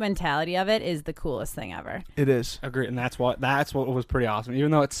group mentality of it is the coolest thing ever. It is. Agreed, and that's what was pretty awesome. Even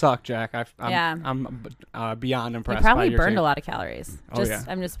though it sucked, Jack, I'm beyond impressed. You probably by your burned team. a lot of calories. Oh, yeah.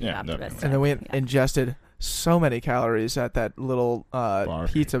 I'm just being optimistic. And then we ingested so many calories at that little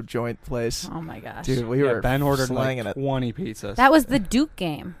pizza joint place. Oh my gosh, dude, we were Ben ordered slanging like it. 20 pizzas. That was the Duke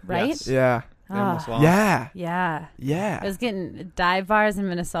game, right? Yes. Yeah. They almost lost. Yeah. Yeah. Yeah. It was getting dive bars in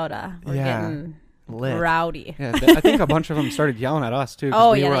Minnesota. We're getting lit. rowdy. Yeah, I think a bunch of them started yelling at us too.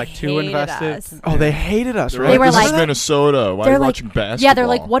 We were like too invested. Us. Oh, they hated us, right? They were This like, is "This is Minnesota. Why are you watching basketball?" Yeah, they're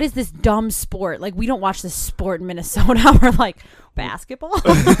like, "What is this dumb sport? Like, we don't watch this sport in Minnesota." We're like, "Basketball."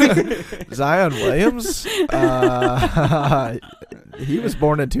 Zion Williams. He was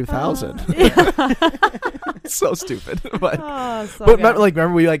born in 2000. So stupid. But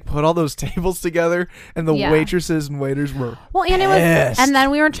remember we like put all those tables together, and the waitresses and waiters were and it was, pissed. and then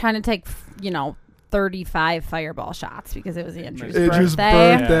we were trying to take 35 fireball shots because it was Andrew's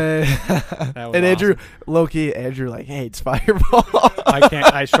birthday. And awesome. Andrew like hates Fireball.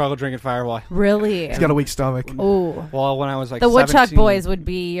 I struggle drinking Fireball. Really? He's got a weak stomach. Oh. Well, when I was like the Woodchuck 17, boys would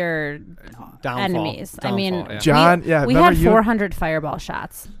be your enemies. Downfall, I mean, John, we had 400 Fireball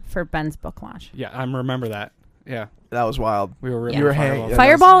shots for Ben's book launch. Yeah, I remember that. Yeah, that was wild. We were really you were hanging.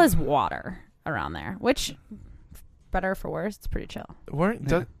 Fireball is water around there, which better for worse, it's pretty chill. Correct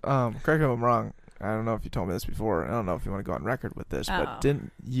me if I'm wrong. I don't know if you told me this before. I don't know if you want to go on record with this, but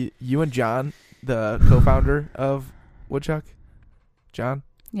didn't you and John, the co-founder of Woodchuck, John?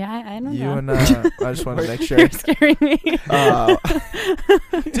 Yeah, I don't know. You and I just wanted to make sure. You're scaring me.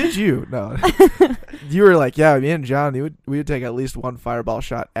 Did you? No. You were like, yeah, me and John, we would take at least one Fireball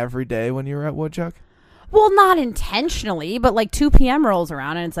shot every day when you were at Woodchuck. Well, not intentionally, but like 2 p.m. rolls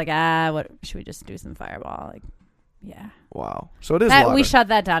around and it's like, what should we just do some Fireball? Like, yeah. Wow. So it is. We shut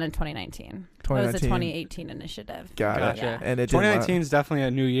that down in 2019. It was a 2019. 2018 initiative. Gotcha. Yeah. And 2019 is definitely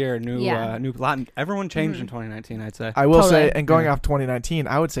a new year, new lot. Everyone changed in 2019, I'd say. I will say, and going off 2019,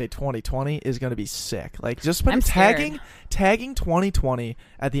 I would say 2020 is going to be sick. Like just tagging 2020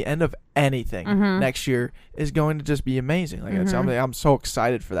 at the end of anything next year is going to just be amazing. Like I'm so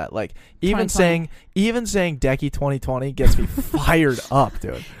excited for that. Like even saying Decky 2020 gets me fired up,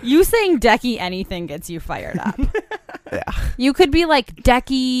 dude. You saying Decky anything gets you fired up. Yeah. You could be like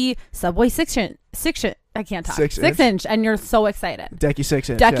Decky Subway 6 inch. I can't talk. 6 inch, and you're so excited. Decky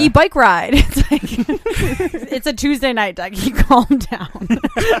 6 inch. Decky bike ride. It's like it's a Tuesday night. Decky, calm down.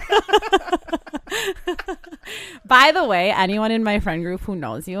 By the way, anyone in my friend group who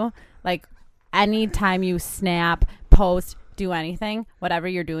knows you, like anytime you snap, post, do anything, whatever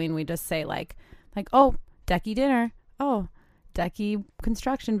you're doing, we just say like, oh, Decky dinner. Oh, Decky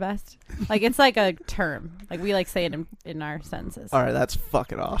construction vest. Like it's like a term. Like we like say it in our sentences. All right, that's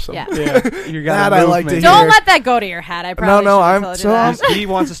fucking awesome. Yeah. You got that I like to hear. Don't let that go to your head. I probably No, I'm I'm so he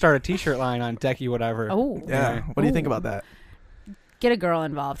wants to start a t-shirt line on Decky whatever. Oh. Yeah. What do you think about that? Get a girl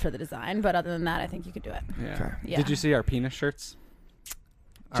involved for the design, but other than that, I think you could do it. Yeah. Okay. Yeah. Did you see our penis shirts?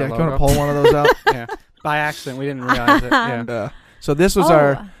 Jack, you want to pull one of those out? Yeah. By accident, we didn't realize it. Yeah. So this was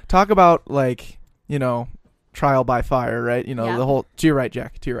our talk about like, trial by fire, right? The whole to your right,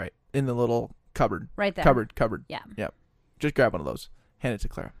 Jack, to your right, in the little cupboard. Right there. Cupboard. Yeah. Yep. Just grab one of those. Hand it to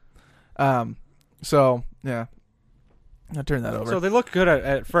Clara. So yeah. I'll turn that over. So they look good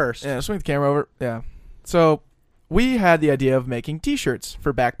at first. Yeah, swing the camera over. Yeah. So we had the idea of making t-shirts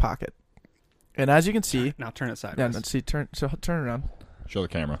for Back Pocket. And as you can see, now turn it sideways. Yeah, let's see, turn around. Show the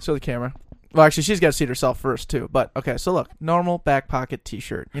camera. Well, actually, she's got to see it herself first, too. But, okay, so look. Normal back pocket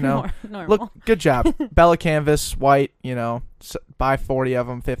T-shirt, Normal. Look, good job. Bella canvas, white, buy 40 of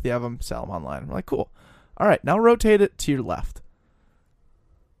them, 50 of them, sell them online. We're like, cool. All right, now rotate it to your left.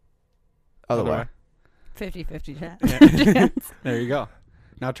 Other way. 50-50 chance. Yeah. There you go.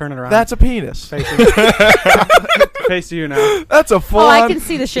 Now turn it around. That's a penis. Face to you now. That's a full I can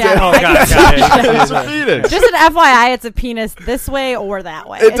see the shadow. Oh, God. It's a penis. Just an FYI, it's a penis this way or that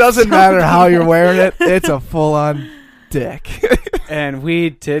way. It doesn't matter how you're wearing it. It's a full-on dick. And we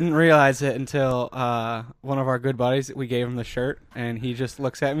didn't realize it until one of our good buddies, we gave him the shirt, and he just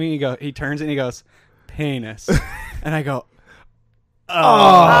looks at me. He turns it, and he goes, penis. And I go,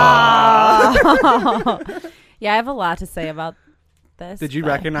 oh. Yeah, I have a lot to say about this. Did you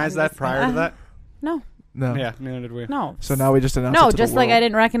recognize that prior to that? No. No. Yeah, neither did we. No. So now we just announced it No, to just the like world. I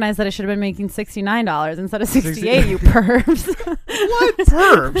didn't recognize that I should have been making $69 instead of 68, you pervs. What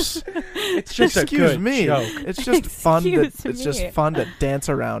pervs? It's just a Excuse good me. joke. It's just fun. Excuse Just me. fun to dance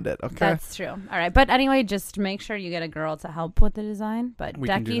around it. Okay. That's true. All right, but anyway, just make sure you get a girl to help with the design. But We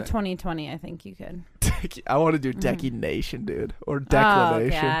can do Decky that. 2020, I think you could. I want to do Decky Nation, dude, or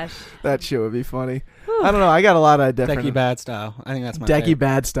Declination. Oh gosh. That shit would be funny. I don't know. I got a lot of different. Decky bad style. I think that's my Decky favorite.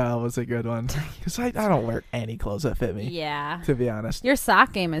 Bad Style was a good one because I don't wear any clothes that fit me. Yeah. To be honest, Your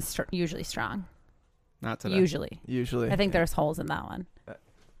sock game is usually strong. Not today. Usually. usually I think there's holes in that one.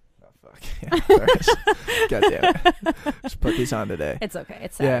 Fuck yeah, there it is. God damn it. Just put these on today. It's okay.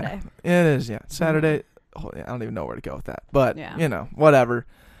 It's Saturday. Yeah, it is. Yeah, Saturday. Oh, yeah, I don't even know where to go with that, but whatever.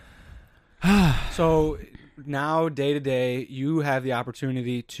 So now, day to day, you have the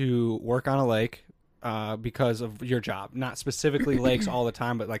opportunity to work on a lake because of your job. Not specifically lakes all the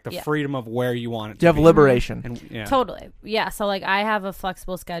time, but like the freedom of where you want it to You have be. liberation. And, Totally. Yeah. So like I have a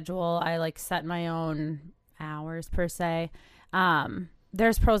flexible schedule. I like set my own hours per se.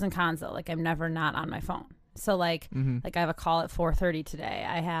 There's pros and cons though. Like I'm never not on my phone. So like I have a call at 4:30 today.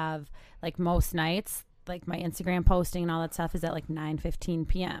 I have like most nights, like my Instagram posting and all that stuff is at like 9:15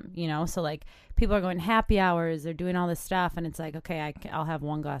 p.m. You know, so like people are going happy hours, they're doing all this stuff, and it's like, okay, I'll have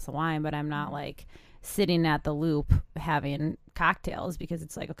one glass of wine, but I'm not like sitting at the Loop having cocktails, because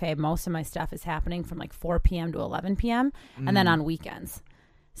it's like, okay, most of my stuff is happening from like 4 p.m. to 11 p.m. and then on weekends.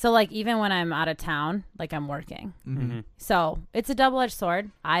 So like even when I'm out of town, like I'm working. So it's a double-edged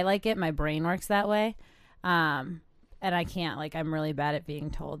sword. I like it. My brain works that way. And I can't, like, I'm really bad at being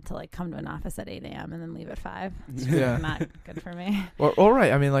told to like come to an office at 8 a.m. and then leave at 5. It's really not good for me. Well, all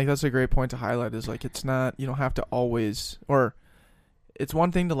right. I mean, like, that's a great point to highlight, is like, it's not, you don't have to always, or it's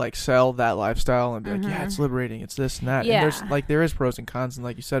one thing to like sell that lifestyle and be like, yeah, it's liberating, it's this and that. Yeah. And there's like, there is pros and cons, and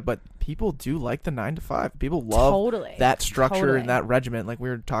like you said, but people do like the 9 to 5. People love that structure and that regiment. Like we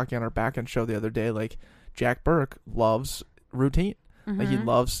were talking on our back end show the other day, like Jack Burke loves routine. Like he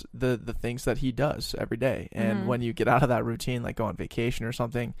loves the things that he does every day. And when you get out of that routine, like go on vacation or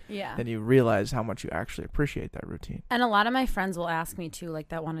something, then you realize how much you actually appreciate that routine. And a lot of my friends will ask me too, like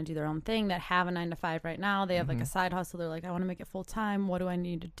that want to do their own thing, that have a 9 to 5 right now. They have like a side hustle. They're like, I want to make it full time. What do I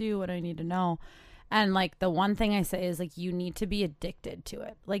need to do? What do I need to know? And like the one thing I say is like, you need to be addicted to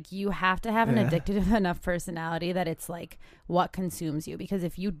it. Like you have to have an addictive enough personality that it's like what consumes you. Because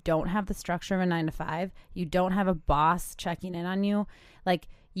if you don't have the structure of a 9 to 5, you don't have a boss checking in on you. Like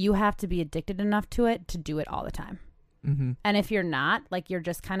you have to be addicted enough to it to do it all the time. And if you're not, like you're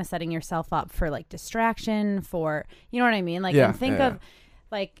just kind of setting yourself up for like distraction, for, you know what I mean? Like and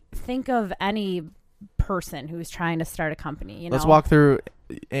think of any person who's trying to start a company. You know? Let's walk through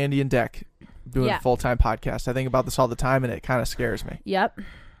Andy and Deck doing a full-time podcast. I think about this all the time, and it kind to scares me. Yep.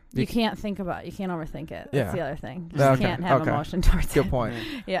 You can't think about it. You can't overthink it. That's the other thing. You just can't have emotion towards it. Good point.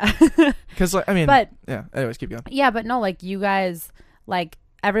 Yeah. Because, like, I mean, but, anyways, keep going. Yeah, but no, like, you guys, like,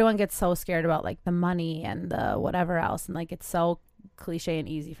 everyone gets so scared about, like, the money and the whatever else. And, like, it's so cliche and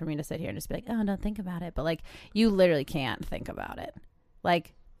easy for me to sit here and just be like, oh, don't think about it. But, like, you literally can't think about it.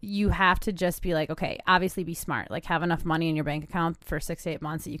 Like, you have to just be like, okay, obviously be smart. Like, have enough money in your bank account for 6 to 8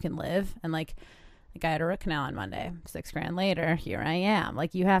 months that you can live. And, like I had a root canal on Monday. $6,000 later, here I am.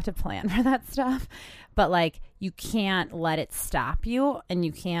 Like, you have to plan for that stuff. But, like, you can't let it stop you. And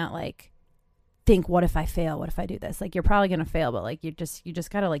you can't, like, think, what if I fail? What if I do this? Like, you're probably going to fail. But, like, you just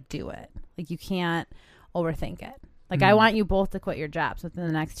got to, like, do it. Like, you can't overthink it. Like, I want you both to quit your jobs within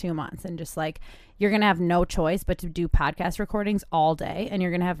the next 2 months, and just like, you're going to have no choice but to do podcast recordings all day, and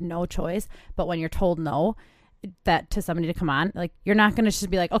you're going to have no choice. But when you're told no, that to somebody to come on, like, you're not going to just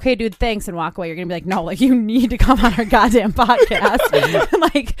be like, okay, dude, thanks, and walk away. You're going to be like, no, like, you need to come on our goddamn podcast.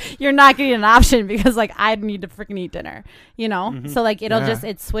 Like, you're not getting an option because, like, I need to freaking eat dinner, you know? So, like, it'll just,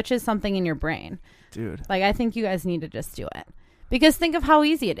 it switches something in your brain. Dude. Like, I think you guys need to just do it. Because think of how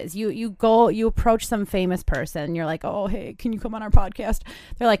easy it is. You approach some famous person. You're like, oh, hey, can you come on our podcast?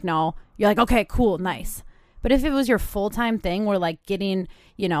 They're like, no. You're like, okay, cool, nice. But if it was your full-time thing where, like, getting,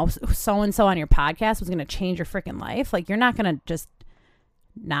 you know, so-and-so on your podcast was going to change your freaking life, like, you're not going to just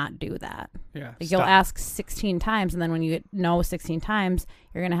not do that. Yeah. Like, you'll ask 16 times, and then when you get no 16 times,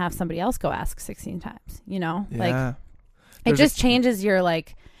 you're going to have somebody else go ask 16 times, you know? Yeah. Like, it just changes your,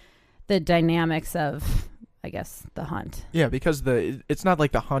 like, the dynamics of, I guess, the hunt. Yeah, because it's not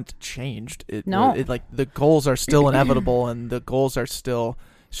like the hunt changed. Like, the goals are still inevitable, and the goals are still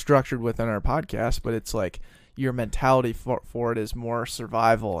structured within our podcast, but it's like your mentality for it is more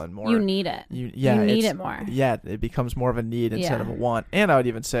survival and more. You need it. You need it more. Yeah, it becomes more of a need instead of a want. And I would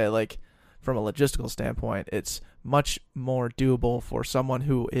even say, like, from a logistical standpoint, it's much more doable for someone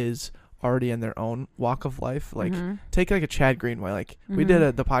who is already in their own walk of life. Like, take like a Chad Greenway. Like, we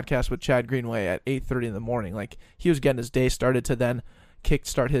did the podcast with Chad Greenway at 8:30 in the morning. Like, he was getting his day started to then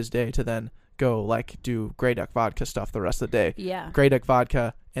kickstart his day to then go, like, do Grey Duck Vodka stuff the rest of the day. Yeah. Grey Duck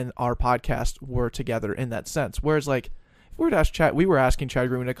Vodka and our podcast were together in that sense. Whereas, like, if we were to ask Chad, we were asking Chad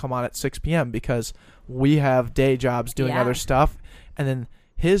Greenway to come on at 6 p.m. because we have day jobs doing other stuff. And then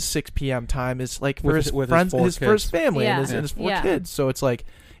his 6 p.m. time is, like, for his friends, his first family and his 4 kids. So it's like,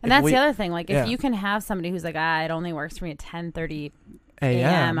 and that's the other thing. Like, if you can have somebody who's like, it only works for me at 10:30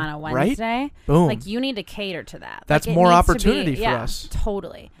 a.m. on a Wednesday. Right? Boom. Like, you need to cater to that. That's like, more opportunity for us.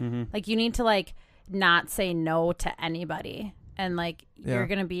 Totally. Like, you need to, like, not say no to anybody. And, like, you're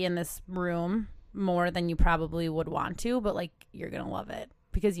going to be in this room more than you probably would want to, but, like, you're going to love it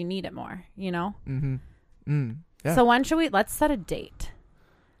because you need it more, you know? Yeah. So when should let's set a date.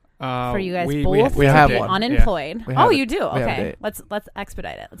 For you guys both we have to be one. Unemployed. Yeah. You do? Okay. Let's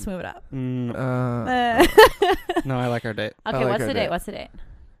expedite it. Let's move it up. No, I like our date. Okay, what's the date? What's the date?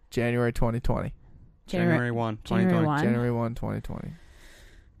 January 2020. January 1, 2020. January 1, 2020.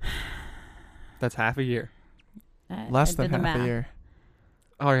 That's half a year. Less than half a year.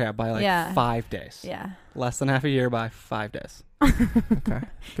 Oh, yeah, by like 5 days. Yeah. Less than half a year by 5 days. Okay,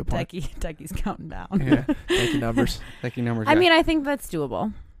 good point. Decky's counting down. Yeah, Decky numbers. Decky numbers. I mean, I think that's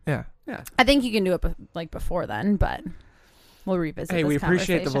doable. Yeah. I think you can do it before then, but we'll revisit. Hey, this we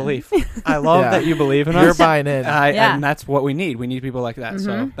appreciate the conversation. belief. I love that you believe in us. You're buying in, and that's what we need. We need people like that.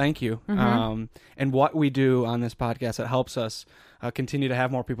 So thank you. And what we do on this podcast that helps us continue to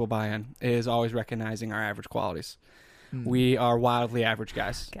have more people buy in is always recognizing our average qualities. We are wildly average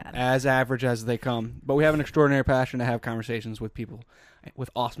guys, as average as they come. But we have an extraordinary passion to have conversations with people with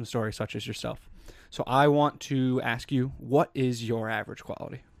awesome stories such as yourself. So I want to ask you, what is your average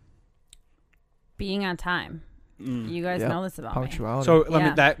quality? Being on time. You guys know this about punctuality. me.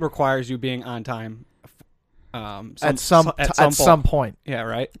 So that requires you being on time at some point. Yeah,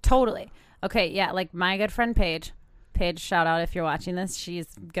 right? Totally. Okay, yeah, like my good friend Paige, shout out if you're watching this. She's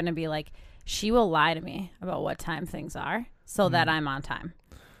going to be like, she will lie to me about what time things are so that I'm on time.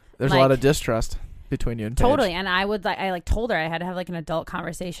 There's a lot of distrust between you and Paige. Totally. And I told her I had to have like an adult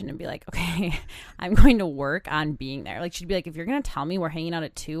conversation and be like, okay, I'm going to work on being there. Like, she'd be like, if you're going to tell me we're hanging out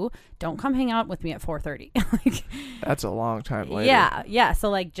at 2, don't come hang out with me at 4:30. Like, that's a long time later. Yeah. So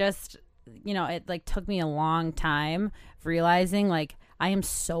like, just, you know, it like took me a long time realizing like I am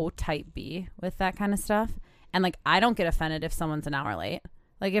so type B with that kind of stuff. And like, I don't get offended if someone's an hour late.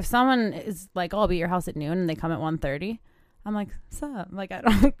 Like, if someone is like, oh, I'll be at your house at noon and they come at 1:30, I'm like, what's up? Like, I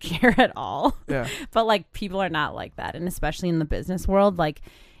don't care at all. Yeah. But like, people are not like that. And especially in the business world, like,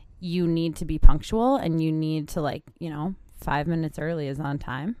 you need to be punctual and you need to, like, you know, 5 minutes early is on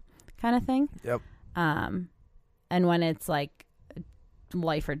time kind of thing. Yep. And when it's like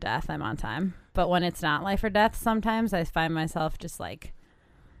life or death, I'm on time. But when it's not life or death, sometimes I find myself just like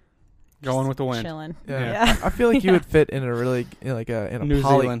going with the wind, chilling. Yeah. I feel like you would fit in a really in a New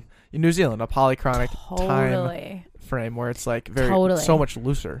Zealand, a polychronic time frame where it's like so much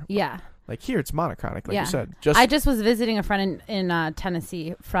looser. Yeah. Like here, it's monochronic, like you said. I just was visiting a friend in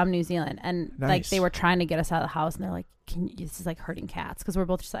Tennessee from New Zealand, and like they were trying to get us out of the house, and they're like, "This is like hurting cats," because we're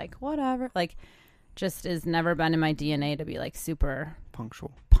both just like, whatever. Like, just has never been in my DNA to be like super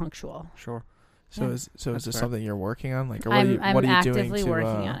punctual. Sure. So is this something you're working on? Like, or what I'm are you actively doing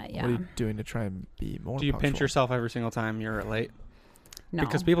working on it. Yeah. What are you doing to try and be more? Do you punctual? pinch yourself every single time you're late? No,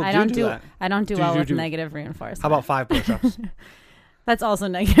 because people do that. I don't do well with negative reinforcement. How about 5 push-ups? That's also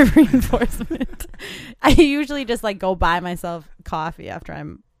negative reinforcement. I usually just like go buy myself coffee after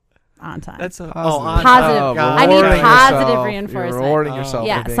I'm on time. That's positive. Positive. I need positive reinforcement. You're rewarding yourself.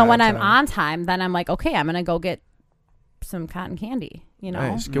 Yeah. So when I'm on time, then I'm like, okay, I'm gonna go get some cotton candy. You know,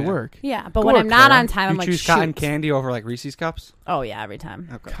 nice, good work. Yeah, but when I'm not on time, I'm like, choose cotton candy over like Reese's cups. Oh yeah, every time.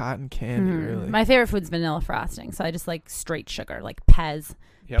 Okay. Cotton candy, really. My favorite food's vanilla frosting, so I just like straight sugar, like Pez,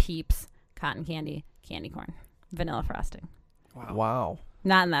 Peeps, cotton candy, candy corn, vanilla frosting. Wow.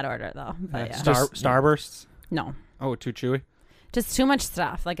 Not in that order though. But yeah. Starbursts? No. Oh, too chewy? Just too much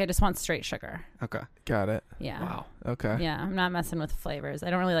stuff. Like, I just want straight sugar. Okay. Got it. Yeah. Wow. Okay. Yeah, I'm not messing with flavors. I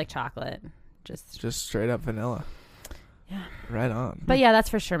don't really like chocolate. Just straight up vanilla. Yeah. Right on. But yeah, that's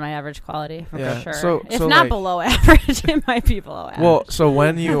for sure my average quality. For sure. So if not below average, it might be below average. Well, so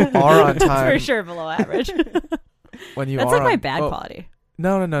when you are on time, for sure below average. When you that's are like my bad quality.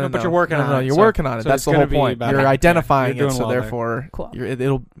 No. But you're working on it. You're working on it. That's the whole point. You're identifying it, so therefore, cool.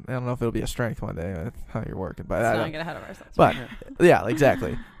 It'll. I don't know if it'll be a strength one day. How you're working, but let's not get ahead of ourselves. But yeah,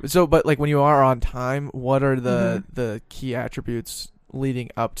 exactly. So, but like when you are on time, what are the key attributes leading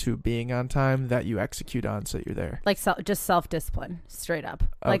up to being on time that you execute on so you're there? Like just self-discipline, straight up.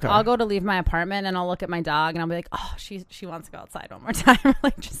 Like I'll go to leave my apartment and I'll look at my dog and I'll be like, oh, she wants to go outside one more time.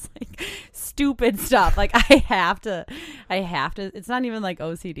 Like just like stupid stuff. Like I have to, it's not even like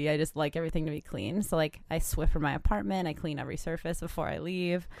OCD. I just like everything to be clean. So like I Swiffer my apartment. I clean every surface before I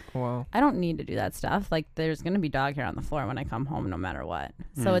leave. Wow. I don't need to do that stuff. Like there's going to be dog hair on the floor when I come home no matter what.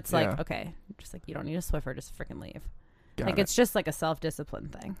 So it's like, okay, just like you don't need a Swiffer, just freaking leave. It's just like a self-discipline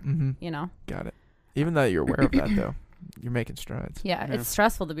thing, you know? Got it. Even though you're aware of that, though. you're making strides. Yeah, it's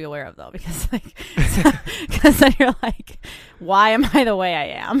stressful to be aware of though, because then you're like, why am I the way I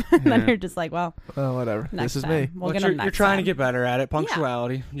am? And then you're just like, well, whatever. This is time. me. You're trying to get better at it.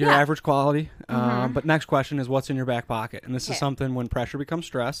 Punctuality, your average quality. But next question is, what's in your back pocket? And this is something when pressure becomes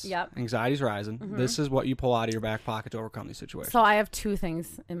stress, anxiety's rising. This is what you pull out of your back pocket to overcome these situations. So I have 2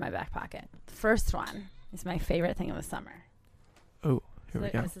 things in my back pocket. The first one is my favorite thing of the summer. Oh, here we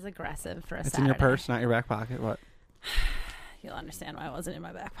go. This is aggressive for a It's Saturday. in your purse, not your back pocket. What? You'll understand why it wasn't in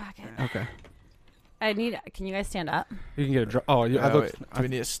my back pocket. Okay. Can you guys stand up? You can get a do we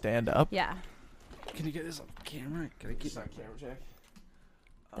need to stand up? Yeah. Can you get this on camera? Can I keep my camera, Jack?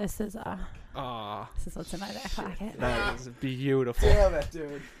 This is what's in my back pocket. That is beautiful. Damn it,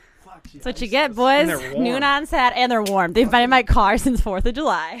 dude. Fuck you. That's what you get, boys. Noon on Sat, and they're warm. They've been in my car since 4th of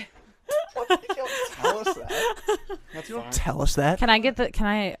July. You don't tell us that. You don't tell us that. Can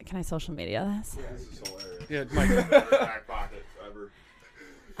I social media this? Yeah, this is hilarious. Yeah, Mike. Back pocket ever.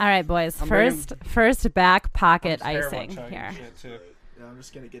 All right, boys. First back pocket icing here. Yeah, I'm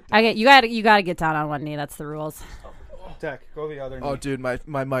just gonna get down. Okay, you gotta get down on one knee. That's the rules. Deck, go the other knee. Oh, dude,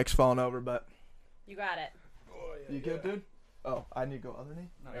 my mic's falling over, but You got it. you good, dude? Oh, I need to go other knee.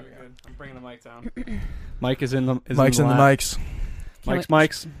 No, you're good. I'm bringing the mic down. Mike is in the. Mike's in the mics.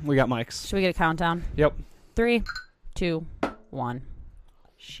 Mics. We got mics. Should we get a countdown? Yep. 3, 2, 1.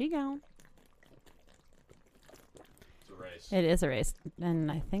 She gone. It's a race. It is a race,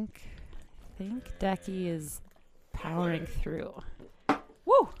 and I think Decky is powering through.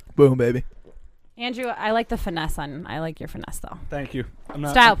 Woo! Boom, baby. Andrew, I like the finesse I like your finesse though. Thank you.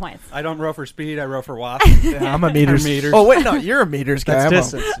 Style points. I don't row for speed. I row for watts. Yeah, I'm a meters. Oh wait, no, you're a meters guy.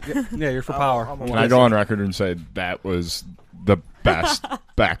 That's distance. Yeah, you're for power. Can I go on record and say that was the best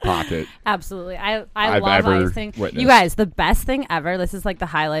back pocket Absolutely. I I've love ever icing. witnessed. You guys, the best thing ever. This is like the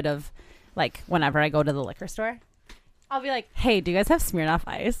highlight of like whenever I go to the liquor store. I'll be like, "Hey, do you guys have Smirnoff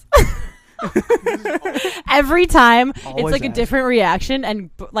Ice?" Every time Always it's like ask. a different reaction,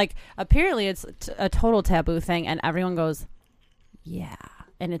 and like apparently it's a total taboo thing, and everyone goes, "Yeah,"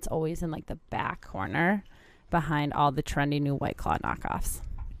 and it's always in like the back corner behind all the trendy new White Claw knockoffs.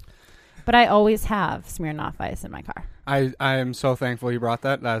 But I always have Smirnoff Ice in my car. I am so thankful you brought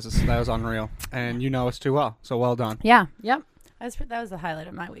that. That was unreal, and you know us too well. So well done. Yeah. Yep. That was the highlight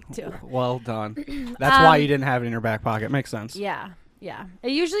of my week too. Well done. That's why you didn't have it in your back pocket. Makes sense. Yeah. Yeah. I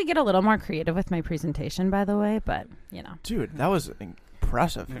usually get a little more creative with my presentation, by the way, but, you know. Dude, that was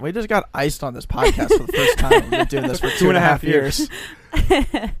impressive. We just got iced on this podcast for the first time. We've been doing this for 2.5 years.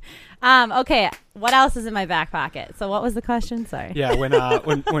 Okay. What else is in my back pocket? So what was the question? Sorry. Yeah,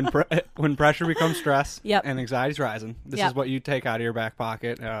 when pressure becomes stress and anxiety's rising, this is what you take out of your back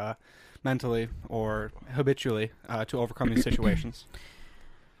pocket mentally or habitually to overcome these situations.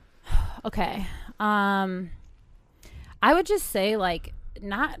 Okay. I would just say like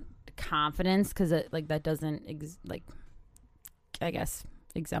not confidence because that doesn't I guess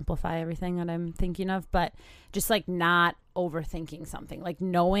exemplify everything that I'm thinking of, but just like not overthinking something, like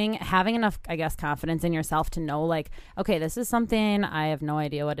having enough, I guess, confidence in yourself to know like, okay, this is something I have no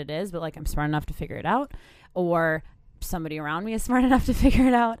idea what it is, but like I'm smart enough to figure it out, or somebody around me is smart enough to figure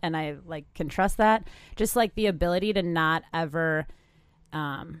it out, and I like can trust that. Just like the ability to not ever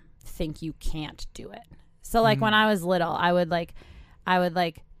think you can't do it. So like when I was little, I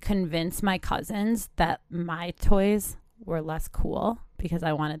would convince my cousins that my toys were less cool because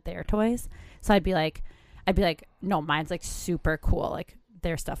I wanted their toys. So I'd be like, no, mine's like super cool. Like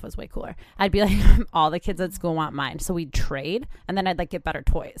their stuff was way cooler. I'd be like, all the kids at school want mine. So we'd trade, and then I'd like get better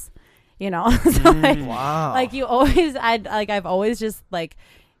toys, you know? So Wow. like I've always just like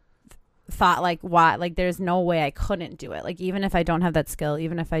thought like, why, like there's no way I couldn't do it. Like even if I don't have that skill,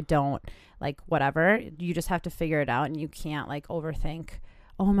 even if I don't like whatever, you just have to figure it out, and you can't like overthink,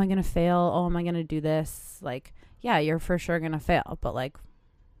 oh, am I going to fail? Oh, am I going to do this? Like, yeah, you're for sure going to fail, but like,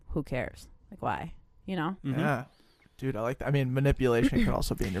 who cares? Like, why? You know? Mm-hmm. Yeah. Dude, I like that. I mean, manipulation can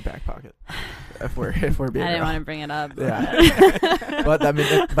also be in your back pocket. If we're being I didn't real. want to bring it up. Yeah. but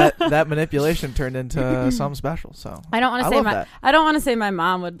that manipulation turned into something special. So I don't want to say love that. I don't want to say my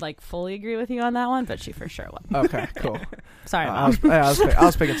mom would like fully agree with you on that one, but she for sure would. Okay, cool. Sorry, I Mom.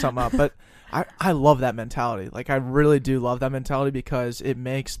 was picking something up, but I love that mentality. Like I really do love that mentality because it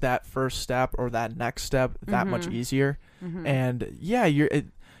makes that first step or that next step that much easier. Mm-hmm. And yeah,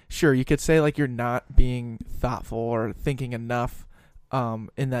 sure, you could say like you're not being thoughtful or thinking enough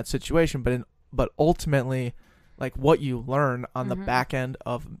in that situation, but ultimately, like what you learn on the back end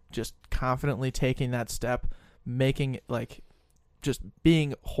of just confidently taking that step, making like just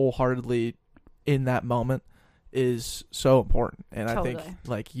being wholeheartedly in that moment is so important. And I think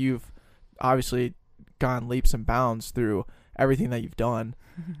like you've obviously gone leaps and bounds through everything that you've done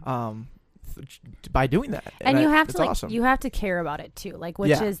by doing that. And you have to like awesome. you have to care about it too. Like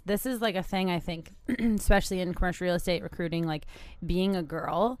this is like a thing I think especially in commercial real estate recruiting, like being a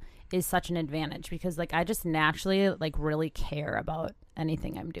girl is such an advantage because like I just naturally like really care about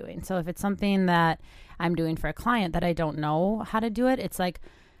anything I'm doing. So if it's something that I'm doing for a client that I don't know how to do it, it's like,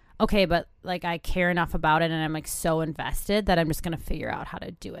 okay, but like I care enough about it and I'm like so invested that I'm just going to figure out how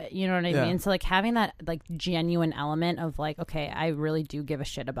to do it. You know what I mean? So like having that like genuine element of like, okay, I really do give a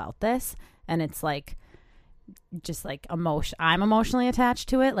shit about this. And it's like, just like I'm emotionally attached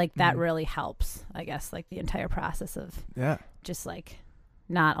to it. Like that really helps, I guess, like the entire process of just like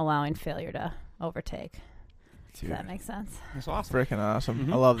not allowing failure to overtake. Does that make sense? That's awesome. Freaking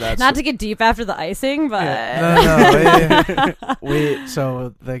awesome. I love that. Not to get deep after the icing, but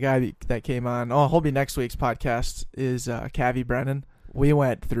so the guy that came on, he'll be next week's podcast is Cavi Brennan. We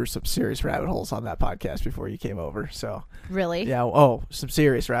went through some serious rabbit holes on that podcast before you came over. So really, some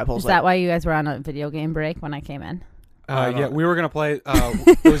serious rabbit holes. Is that why you guys were on a video game break when I came in? We were gonna play.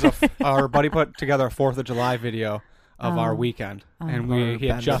 It was our buddy put together a 4th of July video of our weekend, and he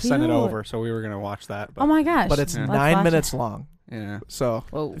had just sent it over, so we were gonna watch that. But, oh my gosh! But it's 9 minutes long. Yeah. So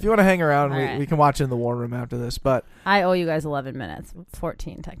if you want to hang around, we can watch it in the war room after this. But I owe you guys 11 minutes,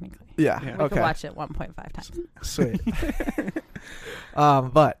 14 technically. Yeah. We could watch it 1.5 times. Sweet.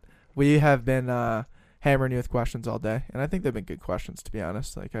 But we have been hammering you with questions all day, and I think they've been good questions, to be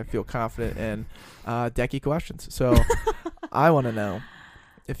honest. Like I feel confident in decky questions. So I want to know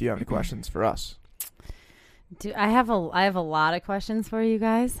if you have any questions for us. I have a lot of questions for you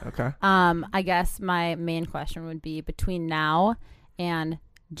guys. Okay. I guess my main question would be between now and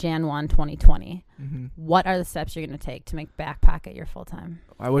Jan 1, 2020, what are the steps you're going to take to make Back Pocket your full time?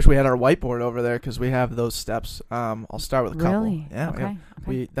 I wish we had our whiteboard over there because we have those steps. I'll start with a couple. Really? Yeah.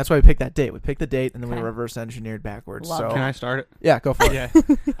 Okay. That's why we picked that date. We picked the date and then we reverse engineered backwards. Can I start it? Yeah, go for it. Yeah.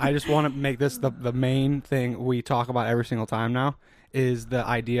 I just want to make this the main thing we talk about every single time now is the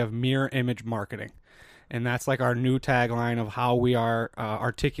idea of mirror image marketing. And that's like our new tagline of how we are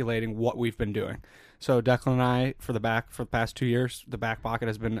articulating what we've been doing. So Declan and I, for the past 2 years, the Back Pocket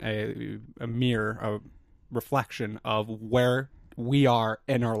has been a mirror, a reflection of where we are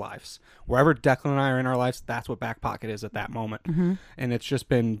in our lives. Wherever Declan and I are in our lives, that's what Back Pocket is at that moment. And it's just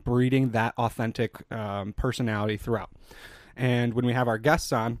been breeding that authentic personality throughout. And when we have our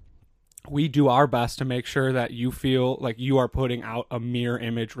guests on, we do our best to make sure that you feel like you are putting out a mirror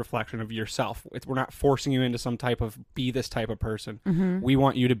image reflection of yourself. We're not forcing you into some type of be this type of person. We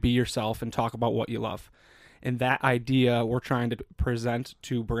want you to be yourself and talk about what you love. And that idea we're trying to present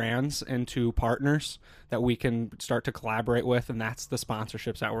to brands and to partners that we can start to collaborate with, and that's the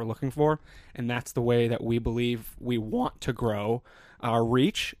sponsorships that we're looking for. And that's the way that we believe we want to grow our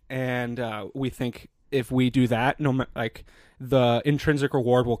reach. And we think if we do that, the intrinsic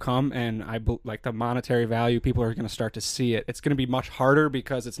reward will come, and like the monetary value, people are going to start to see it. It's going to be much harder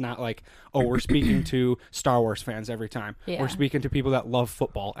because it's not like, we're speaking to Star Wars fans every time. We're speaking to people that love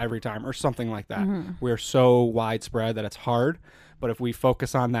football every time or something like that. We're so widespread that it's hard. But if we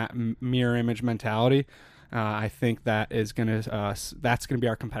focus on that mirror image mentality, I think that is going to that's going to be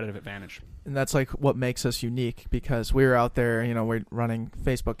our competitive advantage. And that's like what makes us unique, because we're out there, we're running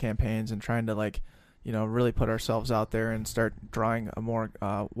Facebook campaigns and trying to really put ourselves out there and start drawing a more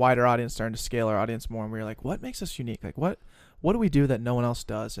wider audience, starting to scale our audience more. And we were like, what makes us unique? Like, what do we do that no one else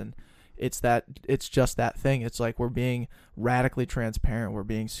does? And it's just that thing. It's like we're being radically transparent. We're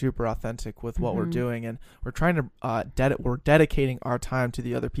being super authentic with what we're doing. And we're trying to, we're dedicating our time to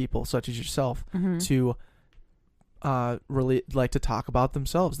the other people, such as yourself, to really like to talk about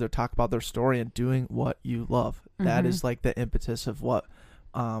themselves. They talk about their story and doing what you love. That is like the impetus of what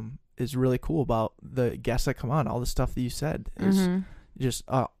is really cool about the guests that come on. All the stuff that you said is just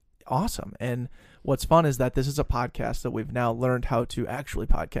awesome. And what's fun is that this is a podcast that we've now learned how to actually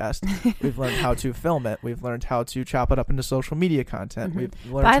podcast. We've learned how to film it. We've learned how to chop it up into social media content. We've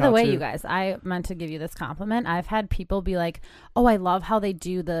learned By the way, you guys, I meant to give you this compliment. I've had people be like, oh, I love how they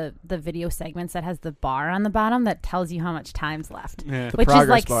do the video segments that has the bar on the bottom that tells you how much time's left. The which progress is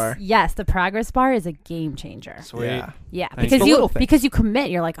like, bar. Yes, the progress bar is a game changer. Sweet. Yeah, Thanks. because you commit.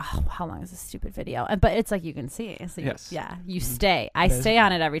 You're like, oh, how long is this stupid video? But it's like you can see. So you stay. I stay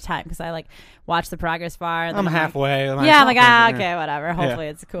on it every time because I watch the progress bar. I'm halfway. I'm like, okay, whatever. Hopefully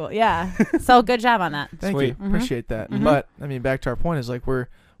it's cool. Yeah. So good job on that. Thank you. Appreciate that. But I mean, back to our point is like we're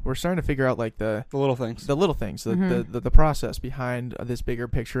starting to figure out like the little things, the process behind this bigger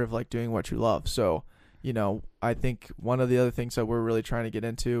picture of like doing what you love. So I think one of the other things that we're really trying to get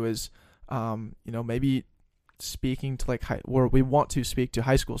into is maybe speaking to where we want to speak to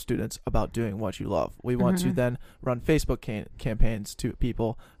high school students about doing what you love. We want to then run Facebook campaigns to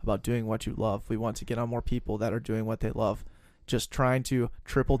people about doing what you love. We want to get on more people that are doing what they love. Just trying to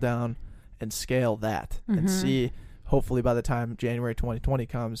triple down and scale that and see, hopefully by the time January 2020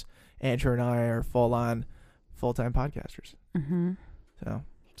 comes, Andrew and I are full-time podcasters.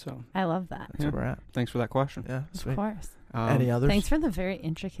 So I love that. That's where we're at. Thanks for that question. Yeah, sweet. Of course. Any others? Thanks for the very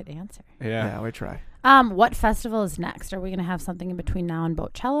intricate answer. Yeah, we try. What festival is next? Are we going to have something in between now and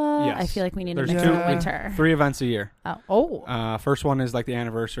Boatchella? Yes. I feel like we need to There's mix it winter. 3 events a year. First one is like the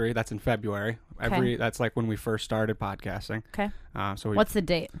anniversary. That's in February. That's like when we first started podcasting. Okay. So what's the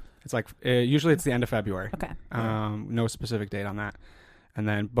date? It's like usually it's the end of February. Okay. No specific date on that. And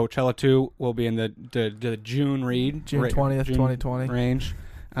then Boatchella 2 will be in the June read. June 20th, 2020 range.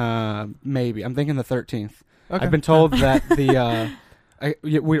 Maybe. I'm thinking the 13th. Okay. I've been told that the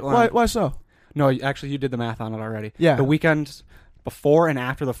why so? No, actually you did the math on it already. Yeah. The weekends before and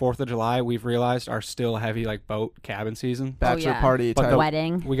after the 4th of July, we've realized are still heavy like boat cabin season. Bachelor party but type.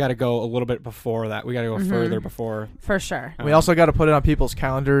 Wedding. We got to go a little bit before that. We got to go further before. For sure. We also got to put it on people's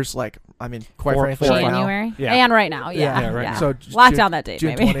calendars. Quite frankly, January. Yeah. And right now. Yeah. Right now. So lock down that date,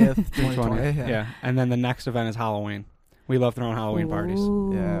 June maybe. 20th, 2020. Yeah. And then the next event is Halloween. We love throwing Halloween parties.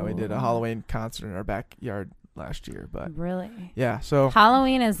 Yeah, we did a Halloween concert in our backyard last year, but really, yeah. So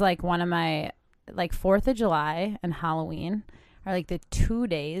Halloween is like one of my 4th of July and Halloween are like the 2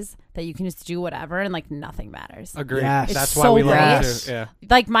 days that you can just do whatever and like nothing matters. Agreed. Yes. That's so why we love great. it too. Yeah.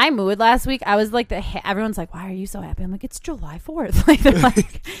 Like my mood last week, I was like everyone's like, "Why are you so happy?" I'm like, "It's July 4th." Like they're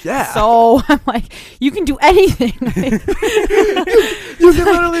like, yeah. So I'm like, "You can do anything." Like, you can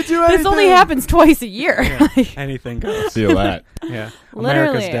literally do anything. This only happens twice a year. Yeah. Like, Anything goes. Feel that. Yeah.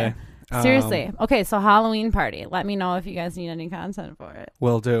 Literally. America's Day. Seriously. Okay, so Halloween party. Let me know if you guys need any content for it.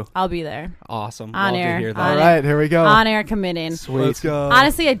 Will do. I'll be there. Awesome. On Love air. to hear that. On All right, here we go. On air committing. Sweet. Let's go.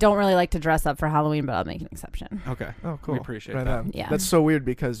 Honestly, I don't really like to dress up for Halloween, but I'll make an exception. Okay. Oh, cool. We appreciate right that. On. Yeah. That's so weird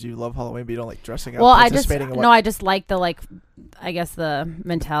because you love Halloween, but you don't like dressing up. Well, I just like the I guess the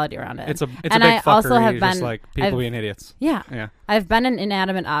mentality around it. It's a big and I fuckery, also have just been like people being idiots. Yeah. Yeah. I've been an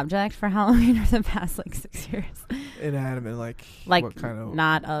inanimate object for Halloween for the past 6 years. Inanimate, like what kind of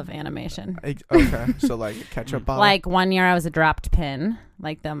not of animation. Okay, so like a ketchup bottle. Like 1 year I was a dropped pin,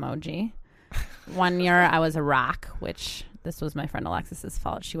 like the emoji. 1 year I was a rock, which this was my friend Alexis's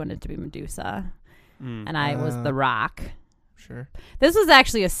fault. She wanted to be Medusa, and I was the rock. Sure. This was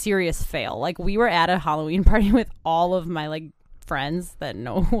actually a serious fail. Like we were at a Halloween party with all of my friends that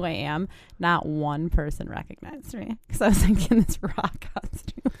know who I am. Not one person recognized me because I was in this rock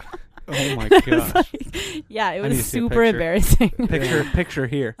costume. Oh my gosh. It was super embarrassing. Picture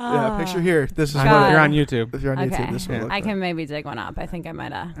here. Yeah, picture here. This is what God. you're on YouTube. If you're on YouTube, this will look I like. can maybe dig one up. I think I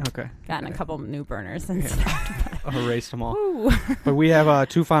might have gotten a couple new burners and stuff. Erased them all. But we have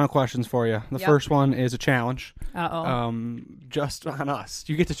 2 final questions for you. The first one is a challenge. Just on us.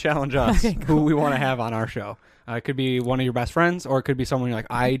 You get to challenge us who we want to have on our show. It could be one of your best friends, or it could be someone you're like,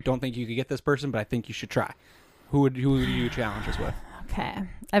 I don't think you could get this person, but I think you should try. Who would you challenge us with? Okay.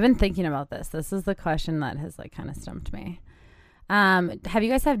 I've been thinking about this. This is the question that has kind of stumped me. Have you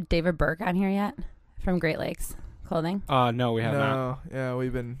guys had David Burke on here yet from Great Lakes Clothing? No, we have not. No, yeah,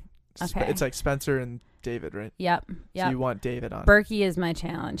 we've been. Okay. It's like Spencer and David, right? Yep. So you want David on? Berkey is my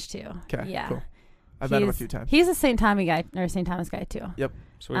challenge too. Okay. Yeah. Cool. I've met him a few times. He's a St. Thomas guy too. Yep.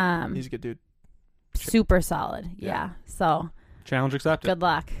 Sweet. He's a good dude. Super solid. Yeah. So. Challenge accepted. Good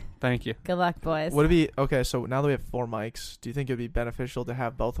luck. Thank you. Good luck, boys. Would it be okay? So now that we have 4 mics, do you think it'd be beneficial to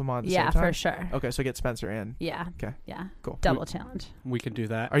have both of them on at the same time? Yeah, for sure. Okay, so get Spencer and. Yeah. Okay. Yeah. Cool. Double challenge. We could do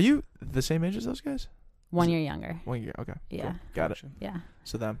that. Are you the same age as those guys? 1 year younger. 1 year. Okay. Yeah. Cool. Got it. Yeah.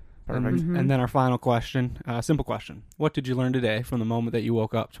 So them. Perfect. And then our final question, simple question. What did you learn today from the moment that you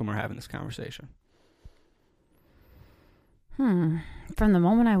woke up to when we're having this conversation? From the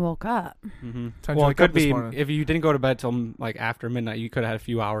moment I woke up. Well, it could be if you didn't go to bed till after midnight, you could have had a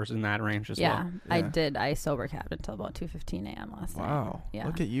few hours in that range as well. Yeah, I did. I sober cabbed until about 2:15 a.m. last night. Wow. Yeah.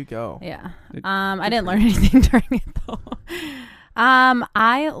 Look at you go. Yeah. I didn't learn anything during it though.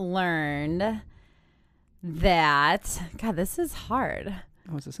 I learned that this is hard.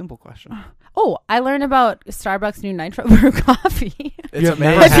 Oh, it's a simple question. Oh, I learned about Starbucks' new Nitro Brew coffee. It's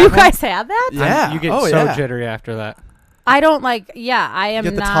amazing. Have you guys had that? Yeah. You get jittery after that. I don't like. Yeah, I am.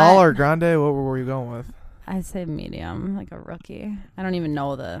 You get the not, tall or grande? What were you going with? I'd say medium, like a rookie. I don't even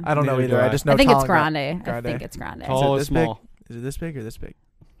know the. I don't know either. I just know. I think tall it's grande. I think it's grande. Tall is small. Is it this big or this big?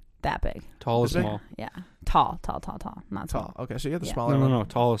 That big. Tall is small. Yeah. Tall. Not tall. Okay, so you have the Yeah. smaller one. No.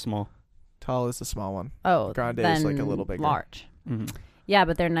 Tall is small. Tall is the small one. Oh, grande is like a little bigger. Large. Mm-hmm. Yeah,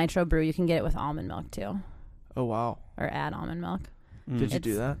 but their Nitro Brew, you can get it with almond milk too. Oh, wow. Or add almond milk. Did you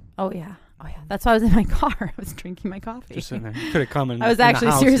do that? Oh, yeah. That's why I was in my car. I was drinking my coffee. Just sitting there. Could have come in. I was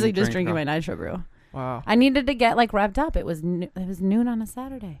actually seriously just drinking my nitro brew. Wow. I needed to get like revved up. It was noon on a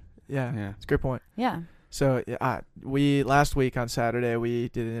Saturday. Yeah. It's a great point. Yeah. So we last week on Saturday we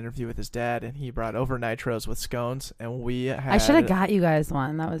did an interview with his dad, and he brought over nitros with scones, and we had. I should have got you guys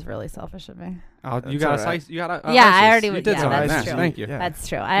one. That was really selfish of me. Oh, you got a slice. You got a. Yeah, ices. I already. You did some that's nice. true. Thank you. Yeah. That's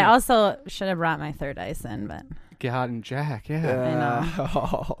true. I also should have brought my third ice in, but. God and Jack. Yeah. I know.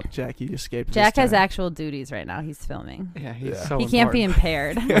 Oh, Jack, you escaped. Jack this has time. actual duties right now. He's filming. Yeah, he's Yeah. so He can't be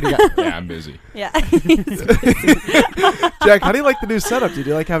important. impaired. Yeah, I'm busy. Yeah. Jack, how do you like the new setup? Do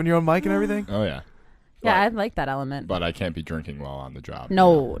you like having your own mic and everything? Oh yeah. Yeah, I like that element. But I can't be drinking while on the job.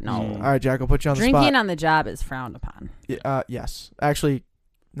 No. All right, Jack, I'll put you on the Drinking spot. on the job is frowned upon. Yes. Actually,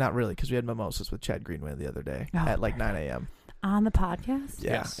 not really, because we had mimosas with Chad Greenway the other day at like 9 a.m. On the podcast?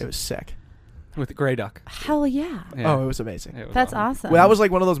 Yeah, Yes. it was sick. With the gray duck. Hell yeah. Yeah. Oh, it was amazing. It was That's awesome. Well, that was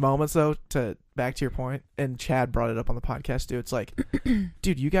like one of those moments, though, back to your point, and Chad brought it up on the podcast, dude. It's like,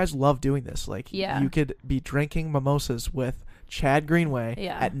 dude, you guys love doing this. Like, Yeah. you could be drinking mimosas with Chad Greenway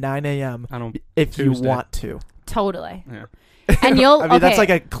at 9 a.m. if Tuesday. you want to. Totally. Yeah. And you'll I mean, that's like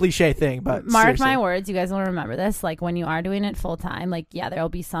a cliche thing, but mark seriously. my words, you guys will remember this. Like when you are doing it full time, like there'll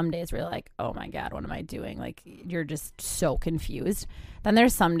be some days where you're like, oh my God, what am I doing? Like you're just so confused. Then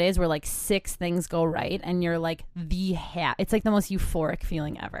there's some days where like 6 things go right and you're like it's like the most euphoric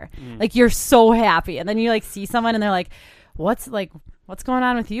feeling ever. Like you're so happy. And then you like see someone and they're like, what's going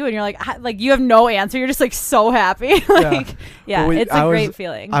on with you? And you're like you have no answer. You're just like so happy. It's a great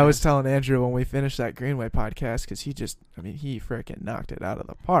feeling. I was telling Andrew when we finished that Greenway podcast, because he freaking knocked it out of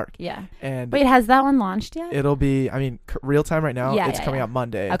the park. Yeah. And wait, has that one launched yet? it'll be, real time right now. It's coming out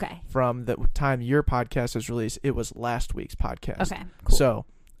Monday. Okay. From the time your podcast is released, it was last week's podcast. Okay. Cool. So,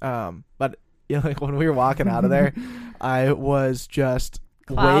 but like when we were walking out of there, I was just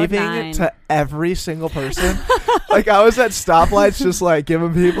Cloud waving nine. to every single person. Like I was at stoplights just like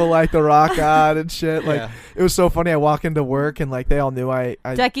giving people like the rock on and shit. Like it was so funny. I walk into work and like they all knew I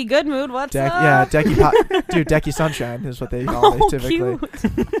Decky Good Mood, what's up? Yeah, dude, Decky Sunshine is what they call me typically.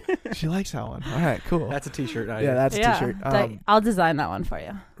 Cute. She likes that one. All right, cool. That's a t-shirt. Yeah, that's a t-shirt. I'll design that one for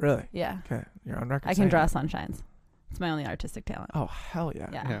you. Really? Yeah. Okay, you're on record. I can draw sunshines. It's my only artistic talent. Oh hell yeah!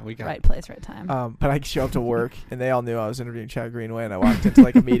 Yeah, we got right place, right time. But I show up to work and they all knew I was interviewing Chad Greenway, and I walked into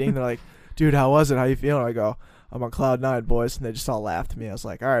like a meeting. They're like, "Dude, how was it? How you feeling?" I go, "I'm on cloud 9, boys," and they just all laughed at me. I was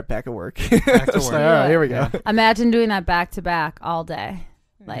like, "All right, back at work." Back to work. Like, all right, here we go. Imagine doing that back to back all day.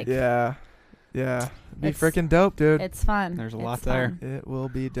 Like Yeah. It'd be It's- freaking dope, dude. it's fun. There's a It's lot there. fun. It will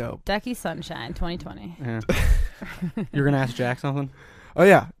be dope. Decky Sunshine 2020. Yeah. You're gonna ask Jack something? Oh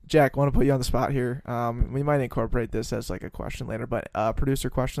yeah, Jack, want to put you on the spot here. We might incorporate this as like a question later, but producer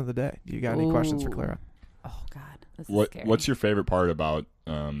question of the day. Do you got any questions for Ooh. Clara? Oh God, this is scary. What's your favorite part about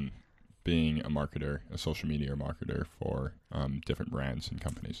being a marketer, a social media marketer for different brands and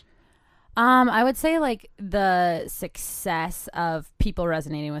companies? I would say like the success of people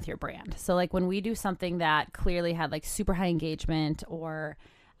resonating with your brand. So like when we do something that clearly had like super high engagement or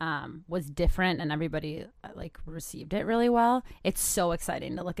was different and everybody like received it really well, it's so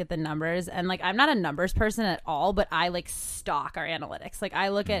exciting to look at the numbers. And like I'm not a numbers person at all, but I like stalk our analytics. Like I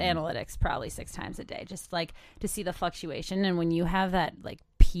look at analytics probably 6 times a day just like to see the fluctuation. And when you have that like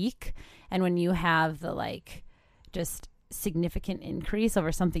peak and when you have the like just significant increase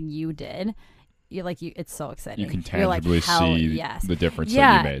over something you did, you're like it's so exciting. You can You're like, tangibly hell see yes. the difference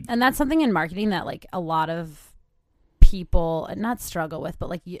that you made. And that's something in marketing that like a lot of people not struggle with, but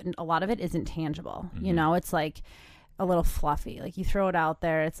like a lot of it isn't tangible. You know, it's like a little fluffy. Like you throw it out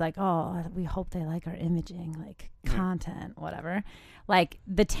there, it's like, oh, we hope they like our imaging, like content, whatever. Like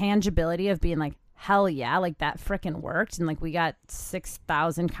the tangibility of being like, hell yeah, like that frickin' worked, and like we got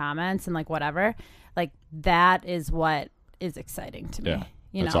 6,000 comments and like whatever. Like that is what is exciting to me. Yeah.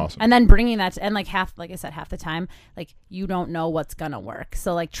 You That's know, awesome. and then bringing that to, and like half the time, like you don't know what's gonna work.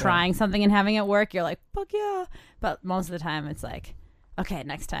 So like trying something and having it work, you're like, fuck yeah. But most of the time, it's like, okay,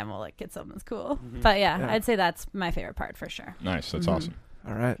 next time we'll like get something that's cool. But yeah, I'd say that's my favorite part for sure. Nice. That's awesome.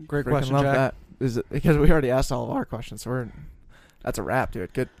 All right, Great freaking question, love Jack. that. Is it because we already asked all of our questions? So that's a wrap,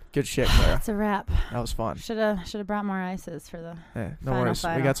 dude. Good shit, Clara. It's a wrap. That was fun. Should have brought more ices for the. Hey, no Final. worries.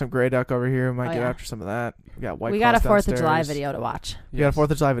 We got some gray duck over here. We might Oh, get yeah. after some of that. We got white. We got a Claws 4th of July downstairs. video to watch. We got a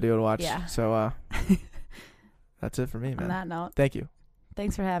 4th of July video to watch. Yeah. So that's it for me, On man. that note, Thank you.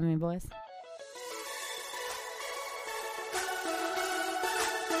 thanks for having me, boys.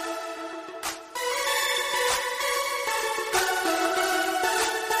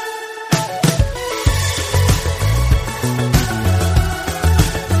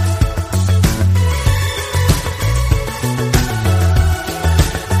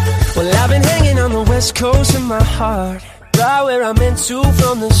 West Coast in my heart, right where I'm meant to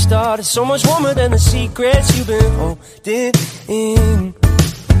from the start. It's so much warmer than the secrets you've been holding in.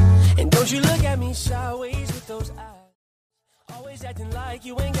 And don't you look at me sideways with those eyes, always acting like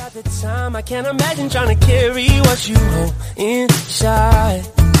you ain't got the time. I can't imagine trying to carry what you hold inside.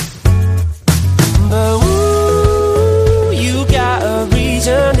 But ooh, you got a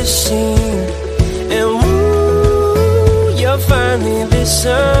reason to sing. And ooh, you're finally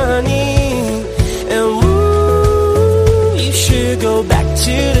listening. And ooh, you should go back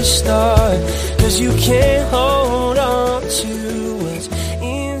to the start, 'cause you can't hold on to what's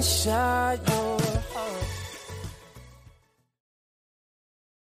inside your